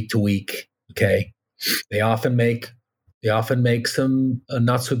 week to week. Okay, they often make some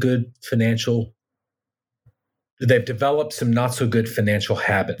not so good financial. They've developed some not so good financial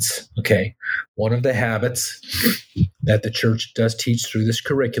habits. Okay, one of the habits that the church does teach through this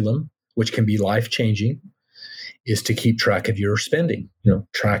curriculum, which can be life changing, is to keep track of your spending.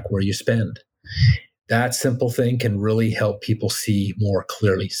 Track where you spend. That simple thing can really help people see more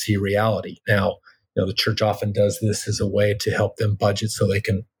clearly, see reality. Now, the church often does this as a way to help them budget so they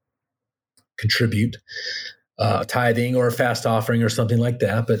can contribute tithing or a fast offering or something like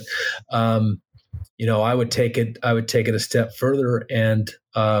that. But I would take it a step further and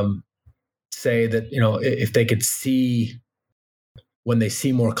say that if they could see, when they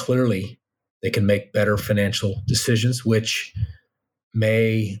see more clearly, they can make better financial decisions, which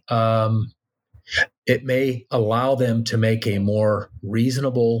may allow them to make a more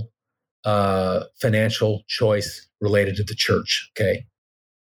reasonable financial choice related to the church. Okay.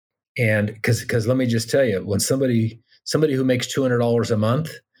 And because let me just tell you, when somebody who makes $200 a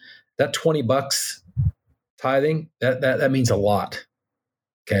month, that $20 tithing, that means a lot.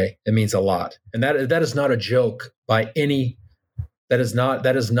 Okay. It means a lot. And that is not a joke by any, that is not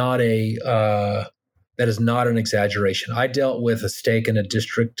an exaggeration. I dealt with a stake in a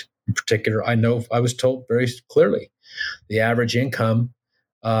district in particular. I was told very clearly the average income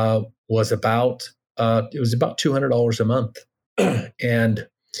was about $200 a month, and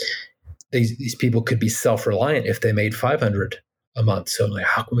these people could be self-reliant if they made $500 a month. So, like,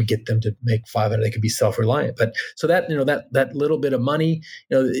 how can we get them to make $500? They could be self-reliant. But so that that little bit of money,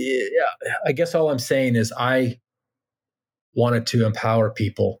 I guess all I'm saying is I wanted to empower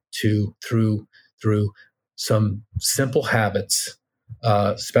people to through some simple habits,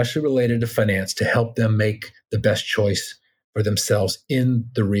 especially related to finance, to help them make the best choice for themselves in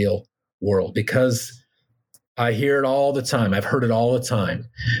the real world. Because I hear it all the time. I've heard it all the time.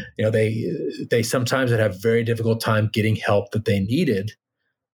 They sometimes would have very difficult time getting help that they needed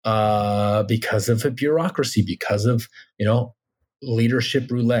because of a bureaucracy, because of leadership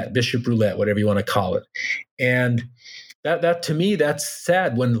roulette, bishop roulette, whatever you want to call it. And that to me, that's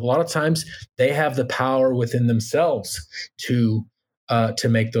sad, when a lot of times they have the power within themselves to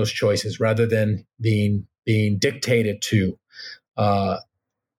make those choices rather than being dictated to.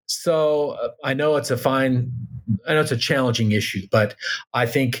 So I know it's a challenging issue, but I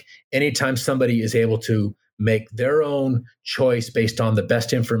think anytime somebody is able to make their own choice based on the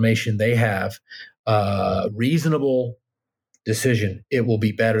best information they have, reasonable decision, it will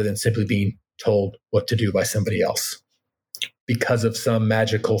be better than simply being told what to do by somebody else because of some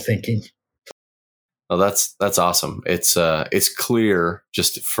magical thinking. Well, that's awesome. It's clear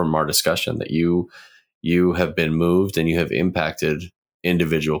just from our discussion that you have been moved and you have impacted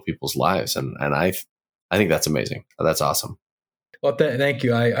individual people's lives, and I think that's amazing. That's awesome. Well, thank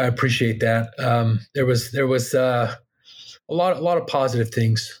you. I appreciate that. There was a lot of positive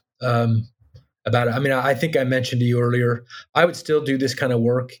things about it. I mean, I think I mentioned to you earlier, I would still do this kind of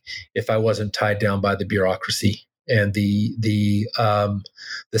work if I wasn't tied down by the bureaucracy and the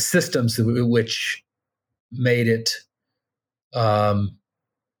systems which made it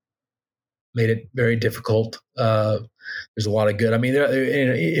very difficult. There's a lot of good. I mean,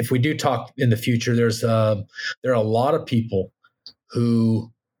 if we do talk in the future, there are a lot of people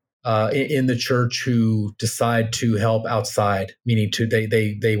who in the church who decide to help outside, meaning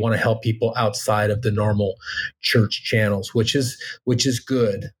they want to help people outside of the normal church channels, which is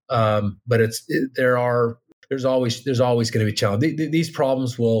good. But there's always going to be challenges. These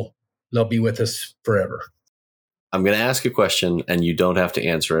problems they'll be with us forever. I'm going to ask a question, and you don't have to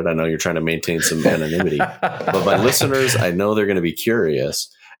answer it. I know you're trying to maintain some anonymity, but my listeners, I know they're going to be curious.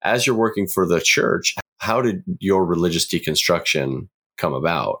 As you're working for the church, how did your religious deconstruction come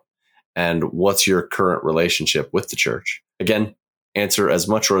about? And what's your current relationship with the church? Again, answer as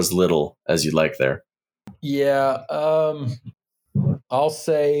much or as little as you'd like there. Yeah. I'll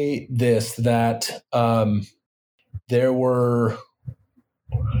say this, that there were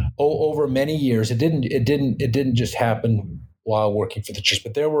over many years. It didn't just happen while working for the church,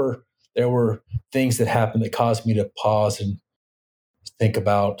 but there were things that happened that caused me to pause and think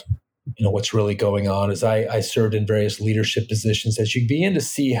about, what's really going on. As I served in various leadership positions, as you begin to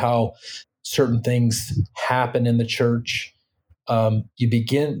see how certain things happen in the church, you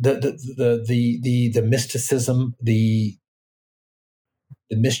begin the mysticism, the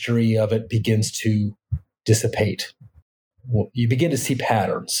mystery of it begins to dissipate. You begin to see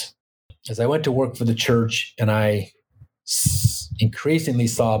patterns. As I went to work for the church, and I increasingly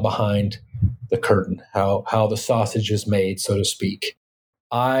saw behind the curtain how the sausage is made, so to speak,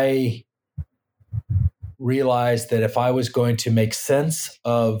 I realized that if I was going to make sense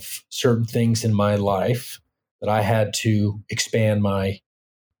of certain things in my life, that I had to expand my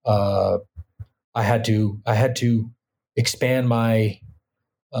I had to expand my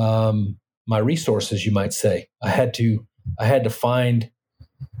my resources, you might say. I had to find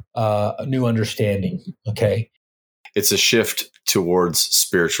a new understanding. Okay. It's a shift towards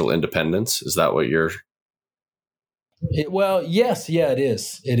spiritual independence. Is that what you're? Well, yes, yeah, it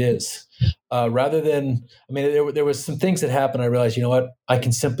is. It is. Rather than, there was some things that happened. I realized, I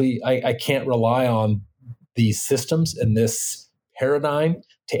can't rely on these systems and this paradigm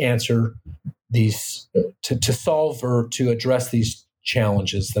to answer these, to solve or to address these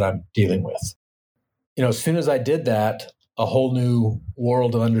challenges that I'm dealing with. As soon as I did that, a whole new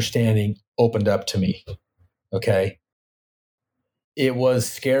world of understanding opened up to me. Okay. It was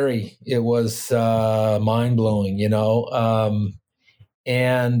scary. It was mind-blowing,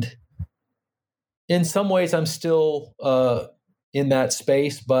 and in some ways I'm still in that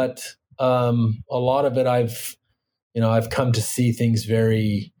space, but a lot of it I've come to see things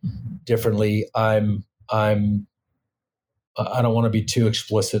very differently. I don't want to be too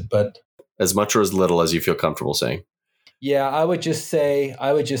explicit, but as much or as little as you feel comfortable saying. Yeah, I would say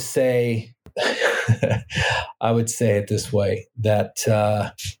I would say it this way, that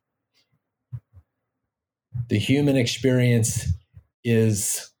the human experience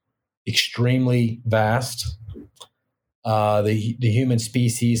is extremely vast. The human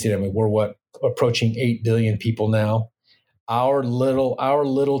species, we're approaching 8 billion people now. Our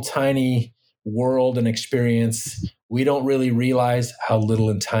little tiny world and experience, we don't really realize how little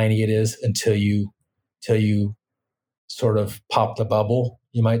and tiny it is until you sort of pop the bubble,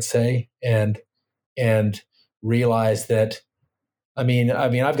 you might say, and realize that.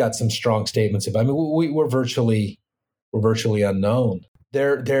 I've got some strong statements about. We're virtually unknown.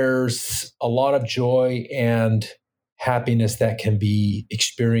 There's a lot of joy and happiness that can be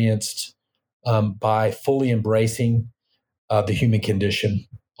experienced by fully embracing the human condition.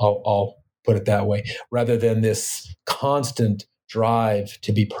 I'll put it that way, rather than this constant drive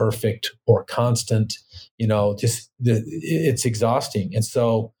to be perfect or constant. It's exhausting, and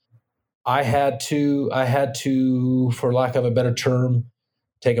so I had to, for lack of a better term,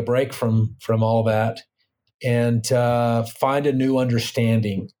 take a break from all that and find a new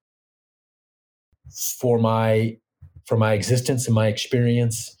understanding for my existence and my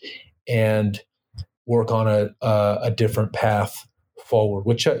experience, and work on a different path forward.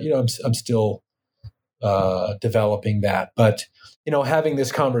 Which I'm still developing that, but having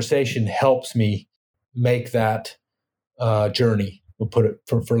this conversation helps me make that journey. We'll put it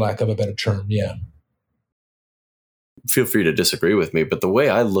for lack of a better term. Yeah. Feel free to disagree with me, but the way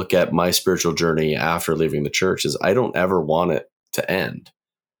I look at my spiritual journey after leaving the church is I don't ever want it to end.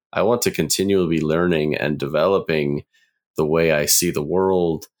 I want to continually be learning and developing the way I see the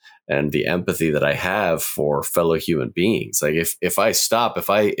world and the empathy that I have for fellow human beings. Like if I stop, if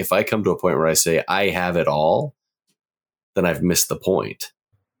I come to a point where I say I have it all, then I've missed the point.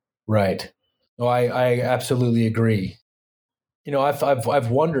 Right. No, I absolutely agree. I've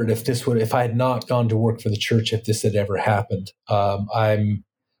wondered if I had not gone to work for the church, if this had ever happened. I'm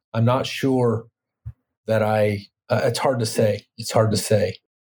not sure that it's hard to say. It's hard to say.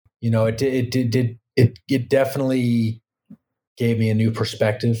 It definitely gave me a new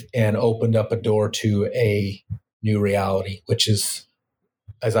perspective and opened up a door to a new reality, which is,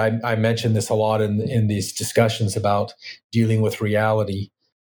 as I mentioned this a lot in these discussions about dealing with reality.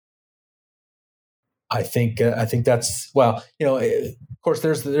 I think that's, well, of course,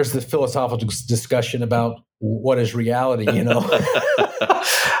 there's the philosophical discussion about what is reality,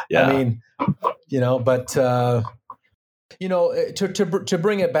 Yeah. But to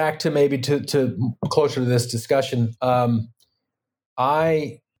bring it back to maybe to closer to this discussion,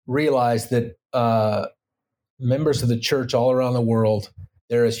 I realized that members of the church all around the world,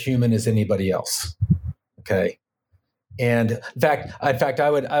 they're as human as anybody else. Okay. And in fact, I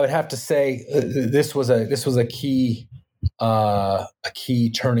would have to say this was a key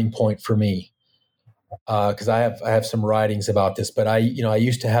turning point for me, because I have some writings about this. But I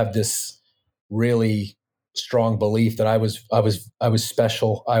used to have this really strong belief that I was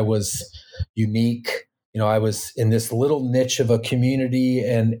special, I was unique. I was in this little niche of a community,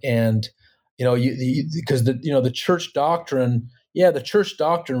 and because the church doctrine. Yeah, the church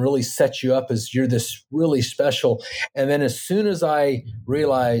doctrine really sets you up as you're this really special. And then as soon as I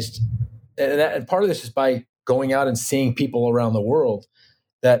realized, and part of this is by going out and seeing people around the world,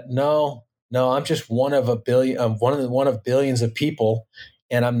 that no, I'm just one of a billion, one of billions of people,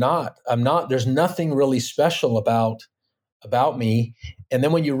 and I'm not. There's nothing really special about me. And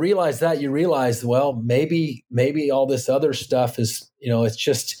then when you realize that, you realize, well, maybe all this other stuff is,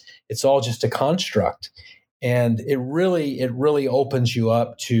 it's all just a construct. And it really opens you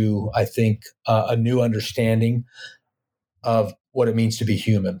up to, I think, a new understanding of what it means to be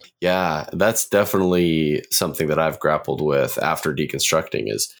human. Yeah, that's definitely something that I've grappled with after deconstructing,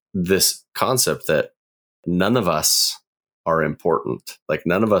 is this concept that none of us are important. Like,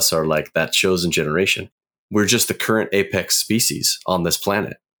 none of us are like that chosen generation. We're just the current apex species on this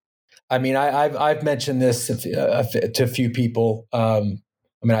planet. I mean, I've mentioned this to a few people.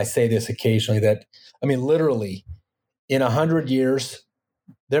 I say this occasionally, that, literally in 100 years,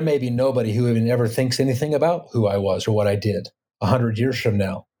 there may be nobody who even ever thinks anything about who I was or what I did 100 years from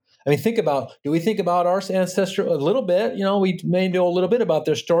now. Do we think about our ancestors a little bit? We may know a little bit about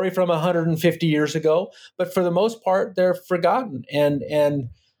their story from 150 years ago, but for the most part, they're forgotten. And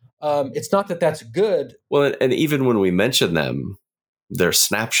it's not that that's good. Well, and even when we mention them, they're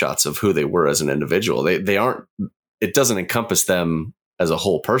snapshots of who they were as an individual. They aren't, it doesn't encompass them as a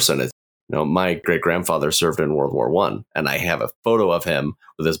whole person. My great grandfather served in World War I, and I have a photo of him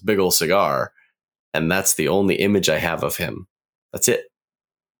with this big old cigar, and that's the only image I have of him. That's it.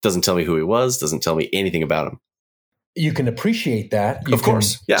 Doesn't tell me who he was. Doesn't tell me anything about him. You can appreciate that, of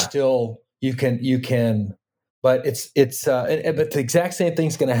course. Yeah. Still, you can, but but the exact same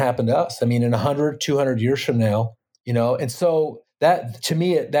thing's going to happen to us. In 100, 200 years from now, and so that, to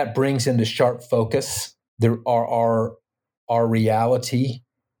me, that brings into sharp focus our reality.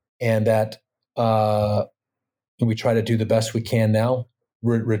 And that we try to do the best we can now,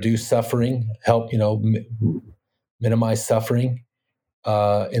 reduce suffering, help minimize suffering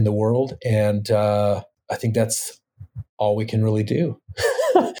in the world, and I think that's all we can really do.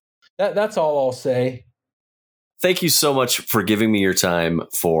 That's all I'll say. Thank you so much for giving me your time,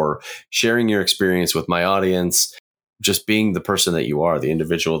 for sharing your experience with my audience, just being the person that you are, the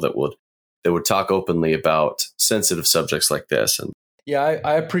individual that would talk openly about sensitive subjects like this. And yeah,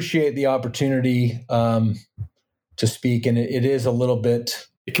 I appreciate the opportunity to speak, and it is a little bit.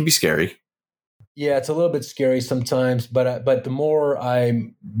 It can be scary. Yeah, it's a little bit scary sometimes, but the more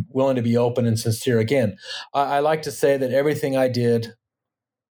I'm willing to be open and sincere, again, I like to say that everything I did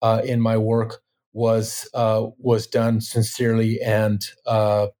in my work was done sincerely and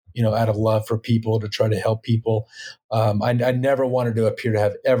out of love for people, to try to help people. I never wanted to appear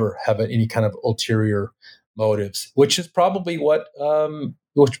to ever have any kind of ulterior motives, which is probably what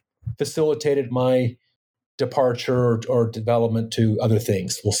which facilitated my departure or development to other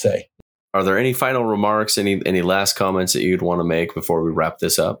things, we'll say. Are there any final remarks, any last comments that you'd want to make before we wrap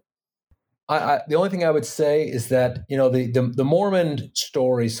this up? The only thing I would say is that the Mormon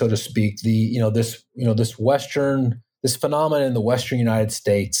story, so to speak, this phenomenon in the Western United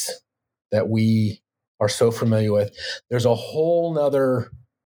States that we are so familiar with, there's a whole nother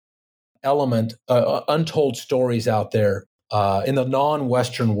element, untold stories out there in the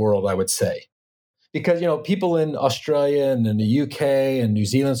non-Western world, I would say, because people in Australia and in the UK and New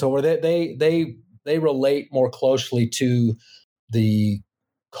Zealand, so where they relate more closely to the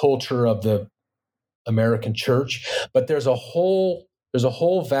culture of the American church, but there's a whole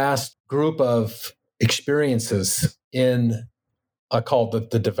vast group of experiences in, I call it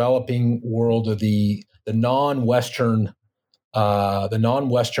the developing world, of the non-Western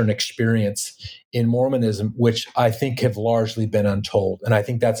experience in Mormonism, which I think have largely been untold. And I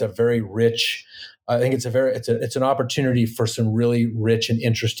think that's a very rich. I think it's an opportunity for some really rich and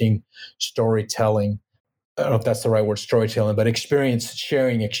interesting storytelling. I don't know if that's the right word, storytelling, but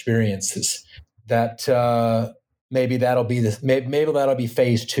sharing experiences. That maybe that'll be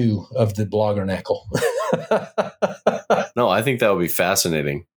phase 2 of the Bloggernacle. No, I think that would be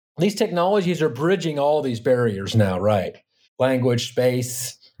fascinating. These technologies are bridging all these barriers now, right? Language,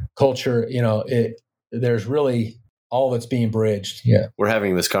 space, culture, there's really all that's being bridged. Yeah. We're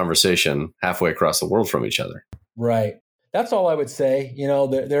having this conversation halfway across the world from each other. Right. That's all I would say.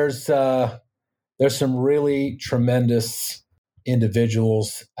 There's there's some really tremendous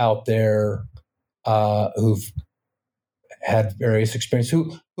individuals out there who've had various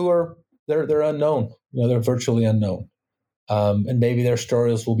experiences who are they're unknown. They're virtually unknown, and maybe their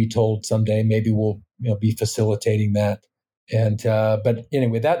stories will be told someday. Maybe we'll be facilitating that. And but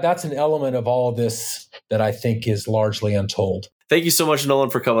anyway, that's an element of all of this that I think is largely untold. Thank you so much, Nolan,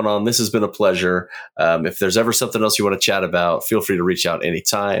 for coming on. This has been a pleasure. If there's ever something else you want to chat about, feel free to reach out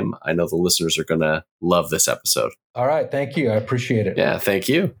anytime. I know the listeners are going to love this episode. All right. Thank you. I appreciate it. Yeah, thank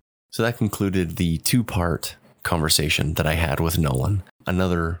you. So that concluded the 2-part conversation that I had with Nolan.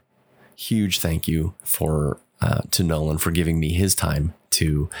 Another huge thank you to Nolan for giving me his time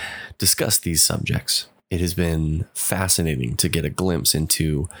to discuss these subjects. It has been fascinating to get a glimpse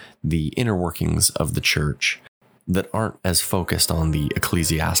into the inner workings of the church that aren't as focused on the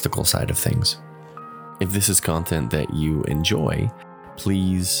ecclesiastical side of things. If this is content that you enjoy,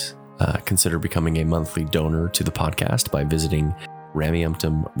 please consider becoming a monthly donor to the podcast by visiting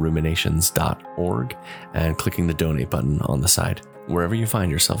rameumptumruminations.org and clicking the donate button on the side. Wherever you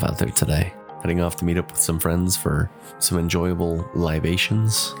find yourself out there today, heading off to meet up with some friends for some enjoyable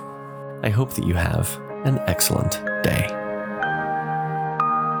libations, I hope that you have an excellent day.